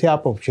के लिए. जैसे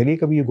आप चलिए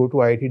कभी you go to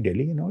IIT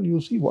Delhi and all, you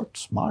see what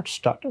smart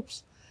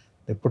startups.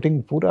 They're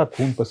putting पूरा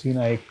खून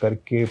पसीना एक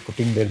करके,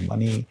 putting their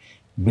money,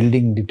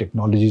 building the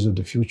technologies of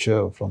the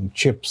future from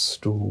chips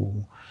to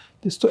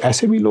this. तो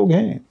ऐसे भी लोग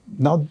हैं.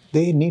 Now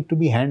they need to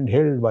be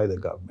handheld by the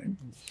government.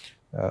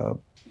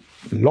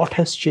 Lot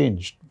has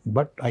changed,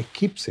 but I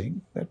keep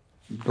saying that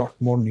lot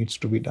more needs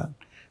to be done.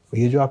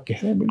 ये जो आप कह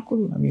रहे हैं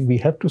बिल्कुल, I mean, we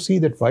have to see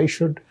that why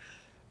should,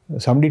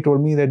 somebody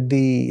told me that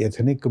the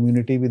ethnic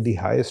community with the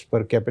highest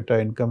per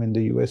capita income in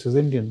the US is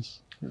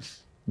Indians.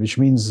 Yes. Which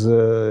means...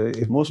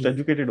 most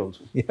educated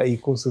also. Yeah,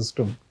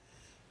 ecosystem.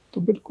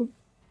 So बिल्कुल,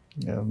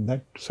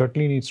 that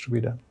certainly needs to be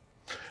done.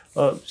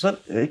 Sir,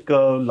 एक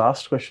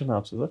last question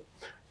आपसे sir,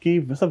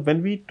 कि sir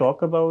when we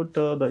talk about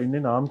the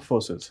Indian Armed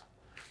Forces,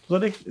 तो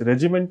sir एक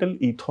regimental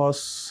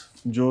ethos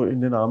जो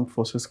Indian Armed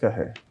Forces का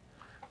है,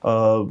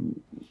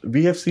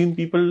 we have seen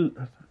people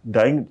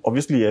dying.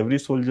 Obviously, every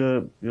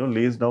soldier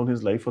lays down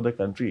his life for the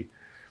country,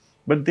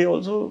 but they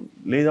also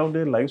lay down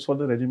their lives for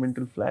the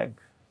regimental flag,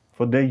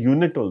 for their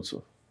unit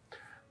also.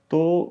 तो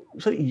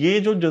sir ये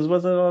जो जज्बा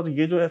sir और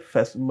ये जो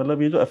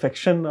मतलब ये जो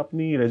अफेक्शन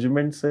अपनी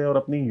रेजिमेंट से और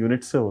अपनी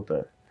यूनिट से होता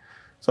है,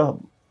 sir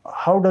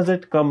how does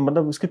it come,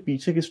 मतलब उसके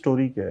पीछे की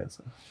स्टोरी क्या है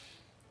sir?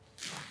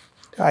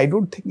 I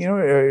don't think,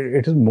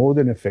 it is more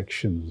than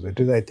affections. It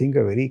is, I think,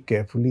 a very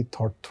carefully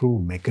thought through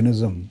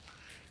mechanism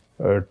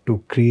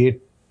to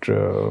create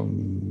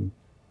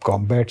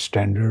combat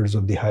standards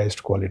of the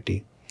highest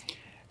quality.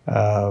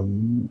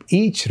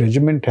 Each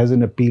regiment has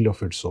an appeal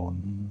of its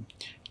own.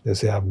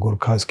 जैसे आप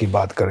गुरखास की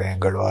बात करें,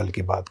 गढ़वाल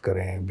की बात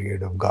करें,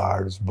 brigade of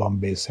guards,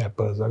 Bombay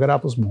sappers, अगर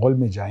आप उस माहौल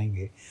में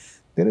जाएंगे,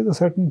 there is a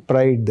certain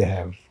pride they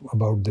have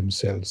about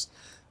themselves.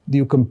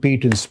 You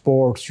compete in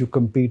sports, you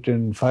compete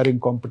in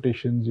firing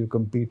competitions, you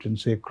compete in,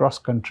 say,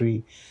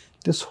 cross-country.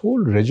 This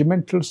whole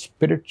regimental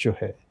spirit जो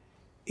है,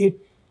 it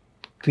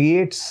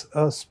creates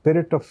a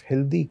spirit of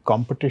healthy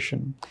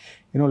competition.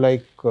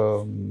 Like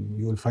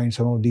you will find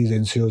some of these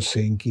NCOs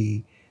saying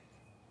कि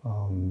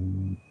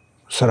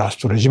sir आज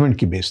तो regiment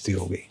की बेइज्जती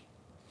हो गई.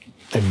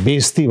 That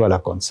बेइज्जती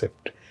वाला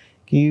concept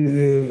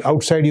कि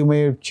outside you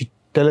may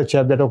tell a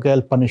chap that okay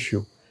I'll punish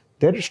you.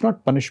 There is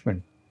not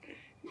punishment.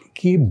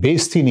 कि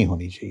बेइज्जती नहीं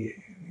होनी चाहिए.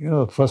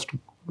 फर्स्ट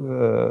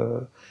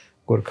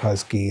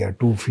गुरखास की या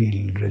टू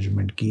फील्ड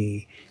रेजिमेंट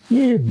की,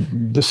 ये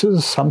this is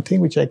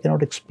something which I can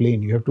not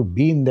explain. You have to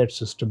be in that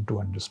system to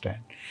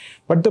understand.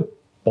 But the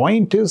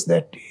point is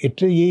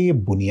that ये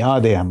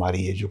बुनियाद है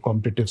हमारी, ये जो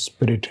कॉम्पिटिटिव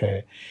स्पिरिट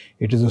है,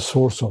 it is a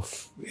source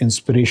of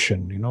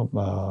inspiration,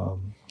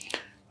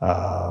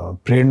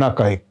 प्रेरणा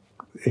का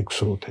एक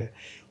स्रोत है.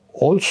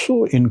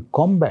 Also in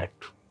combat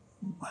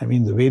I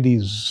mean, the way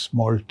these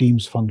small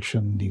teams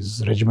function,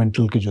 these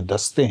regimental के जो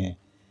दस्ते हैं,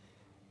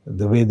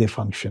 the way they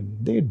function,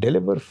 they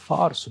deliver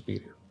far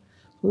superior.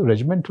 So the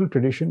regimental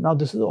tradition, now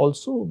this is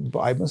also,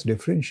 I must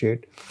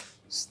differentiate,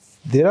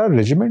 there are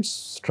regiments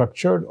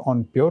structured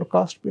on pure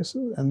caste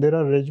basis and there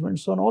are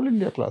regiments on all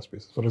India class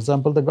basis. For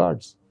example, the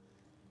guards.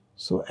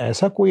 So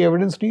ऐसा कोई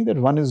evidence नहीं that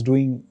one is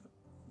doing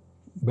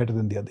better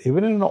than the other.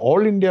 Even in an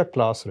all India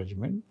class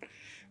regiment,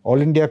 all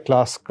India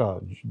class का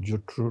जो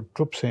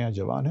troops हैं या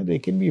जवान हैं, they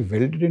can be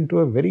welded into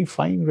a very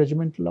fine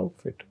regimental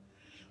outfit.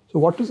 So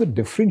what is the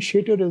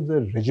differentiator is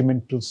the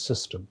regimental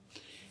system.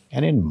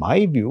 And in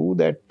my view,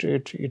 that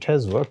it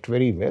has worked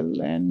very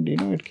well, and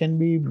it can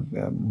be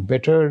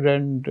better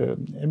and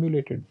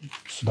emulated.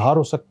 सुधार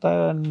हो सकता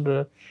है,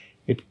 and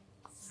it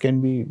can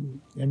be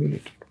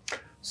emulated.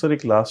 Sir,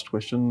 एक last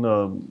question,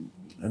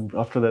 and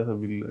after that I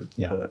will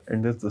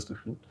end this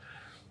discussion.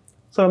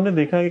 Sir हमने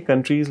देखा है कि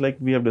countries like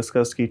we have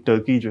discussed कि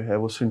टर्की जो है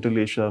वो सेंट्रल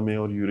एशिया में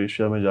और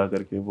यूरेशिया में जा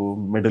करके वो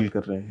मेडल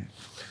कर रहे हैं.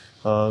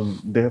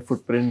 They have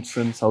footprints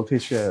in south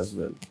Asia as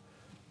well.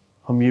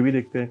 हम ये भी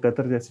देखते हैं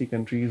कतर जैसी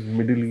कंट्रीज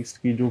मिडिल ईस्ट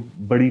की जो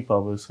बड़ी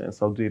पावर्स हैं,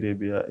 सऊदी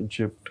अरेबिया,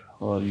 इजिप्ट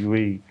और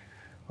यूएई,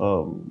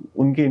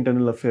 उनके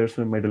इंटरनल अफेयर्स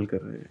में मेडल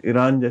कर रहे हैं.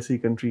 ईरान जैसी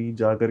कंट्री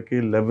जा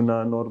करके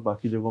लेबनान और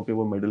बाकी जगहों पे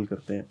वो मेडल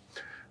करते हैं.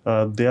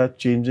 They are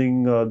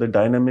changing the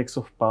dynamics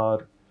of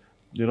power.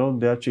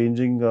 They are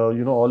changing,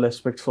 all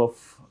aspects of,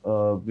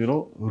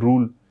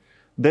 rule.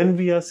 Then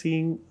we are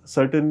seeing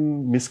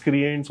certain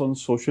miscreants on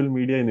social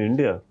media in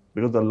India,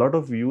 because a lot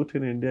of youth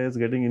in India is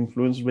getting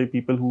influenced by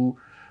people who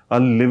are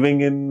living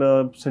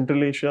in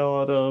Central Asia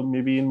or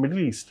maybe in Middle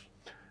East,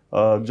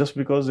 just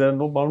because there are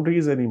no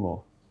boundaries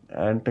anymore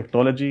and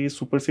technology is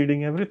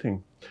superseding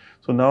everything.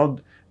 So now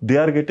they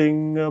are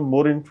getting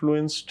more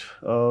influenced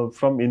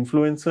from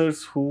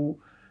influencers who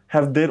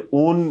have their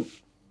own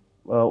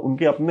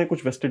उनके अपने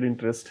कुछ vested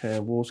interest हैं,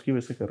 वो उसकी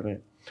वजह से कर रहे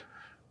हैं.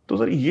 तो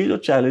सर ये जो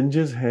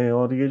चैलेंजेस हैं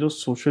और ये जो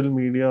सोशल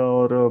मीडिया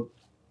और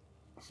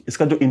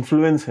इसका जो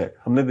इन्फ्लुएंस है,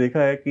 हमने देखा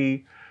है कि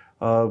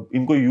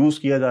इनको यूज़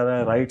किया जा रहा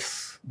है राइट्स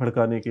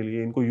भड़काने के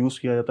लिए, इनको यूज़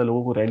किया जाता है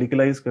लोगों को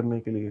रेडिकलाइज करने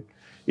के लिए.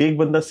 एक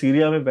बंदा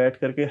सीरिया में बैठ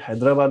करके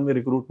हैदराबाद में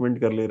रिक्रूटमेंट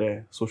कर ले रहा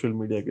है सोशल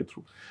मीडिया के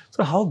through.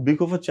 Sir how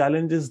big of a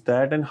challenge is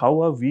that, and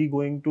how are we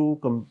going to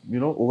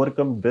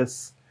overcome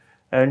this,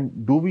 and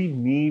do we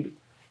need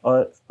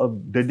a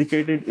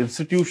dedicated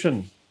institution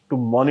to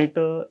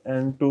monitor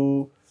and to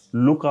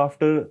look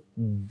after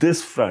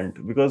this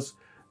front, because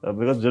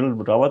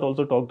General Rawat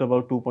also talked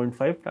about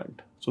 2.5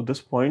 front. So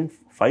this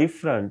 0.5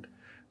 front.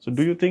 So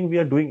do you think we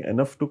are doing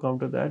enough to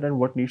counter that,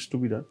 and what needs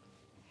to be done?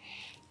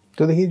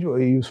 So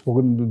you've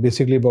spoken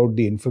basically about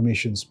the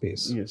information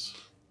space. Yes.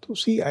 So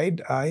see,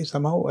 I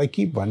somehow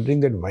keep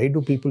wondering that why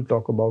do people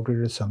talk about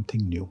it as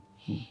something new?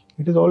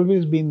 It has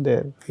always been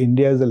there.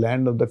 India is the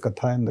land of the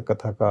Katha and the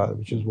Kathakar,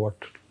 which is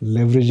what?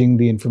 Leveraging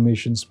the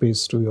information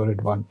space to your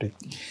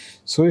advantage.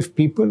 So if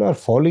people are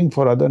falling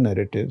for other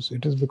narratives,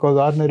 it is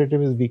because our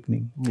narrative is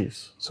weakening.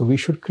 Yes. So we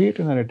should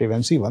create a narrative.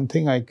 And see, one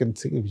thing I can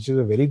see, which is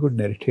a very good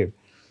narrative,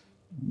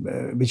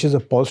 which is a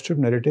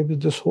positive narrative, is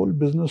this whole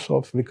business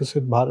of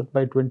Vikasit Bharat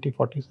by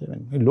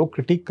 2047. लोग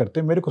critique करते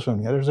हैं, मेरे को समझ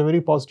नहीं आता. It's a very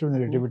positive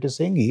narrative. It is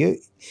saying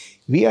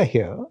we are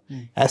here,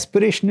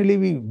 aspirationally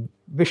we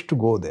wish to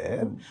go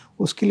there.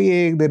 उसके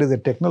लिए there is a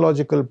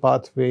technological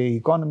pathway,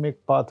 economic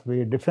pathway,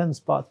 defense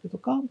pathway. तो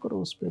काम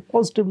करो उस पे,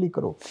 positively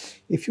करो.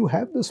 If you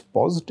have this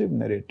positive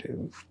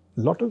narrative,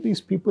 a lot of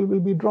these people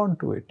will be drawn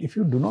to it. If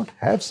you do not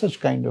have such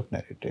kind of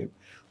narrative,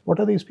 what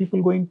are these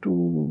people going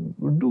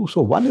to do?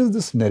 So one is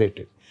this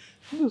narrative.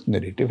 This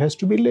narrative has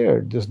to be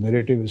layered. This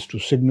narrative is to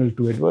signal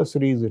to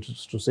adversaries, it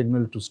is to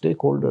signal to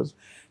stakeholders,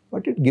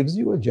 but it gives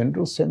you a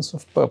general sense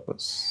of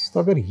purpose. तो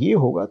अगर ये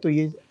होगा तो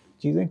ये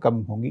चीज़ें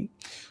कम होंगी.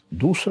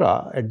 दूसरा,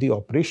 at the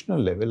operational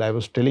level, I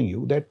was telling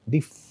you that the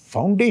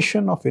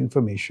foundation of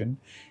information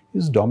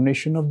is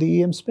domination of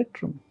the EM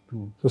spectrum.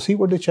 So see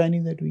what the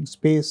Chinese are doing,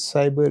 space,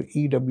 cyber,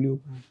 EW,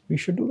 we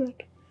should do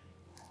that.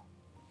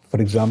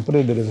 For example,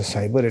 if there is a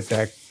cyber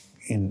attack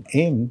in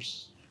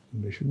AIMS,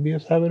 there should be a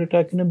cyber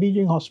attack in a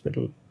Beijing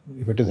hospital.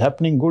 If it is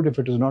happening, good. If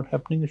it is not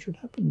happening, it should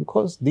happen,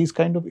 because these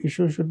kind of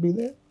issues should be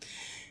there.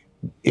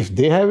 If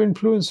they have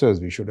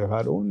influencers, we should have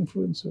our own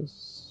influencers.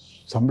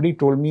 Somebody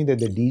told me that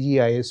the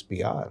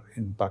DGISPR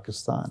in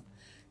Pakistan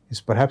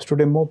is perhaps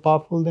today more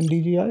powerful than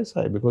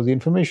DGISI, because the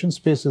information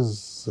space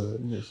is...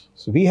 yes.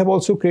 So we have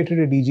also created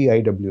a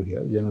DGIW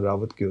here, General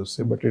Rawat ki oor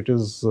se, but it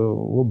is...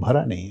 वो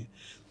भरा नहीं है.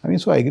 I mean,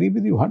 so I agree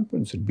with you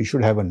 100%. We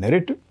should have a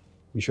narrative.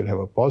 We should have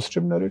a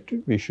positive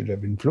narrative. We should have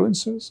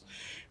influencers.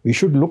 We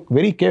should look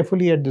very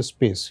carefully at this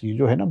space. ये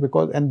जो है ना,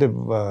 because and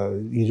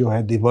ये जो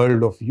है the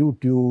world of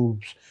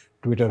YouTubes,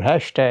 Twitter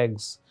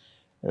hashtags.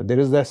 There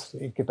is this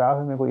एक किताब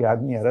है, मेरे को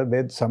याद नहीं आ रहा,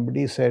 where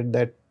somebody said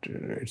that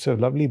it's a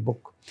lovely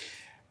book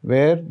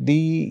where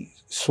the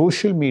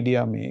social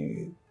media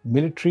में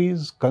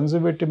militaries,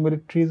 conservative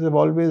militaries have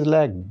always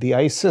lagged. The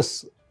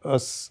ISIS,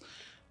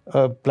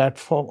 a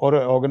platform or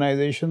an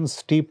organization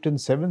steeped in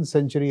 7th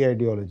century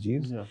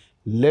ideologies,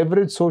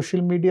 leverage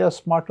social media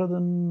smarter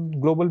than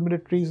global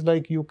militaries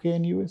like UK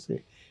and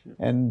USA.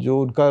 and जो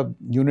उनका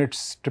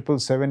units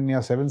 777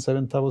 या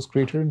 77 था was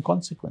created in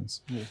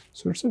consequence.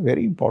 So it's a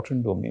very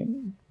important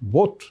domain.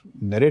 Both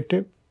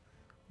narrative,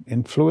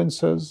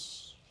 influencers,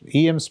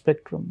 EM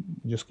spectrum,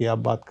 जिसकी आप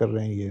बात कर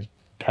रहे हैं, ये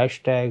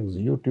hashtags,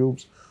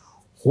 YouTubes,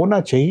 होना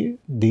चाहिए.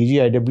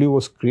 DGIW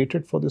was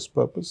created for this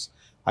purpose.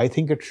 I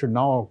think it should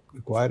now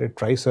acquire a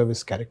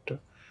tri-service character.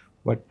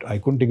 But I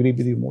couldn't agree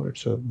with you more.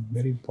 It's a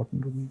very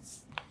important domain.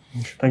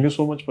 Thank you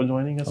so much for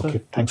joining us, Okay,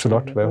 sir. thanks a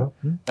lot, Vaibhav.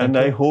 And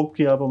I hope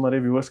कि आप हमारे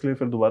viewers के लिए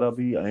फिर दोबारा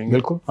भी आएंगे.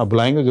 बिल्कुल, आप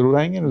बुलाएंगे, जरूर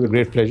आएंगे. It was a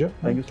great pleasure.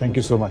 Thank you.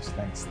 Thank you so much.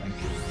 Thanks.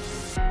 Thank you.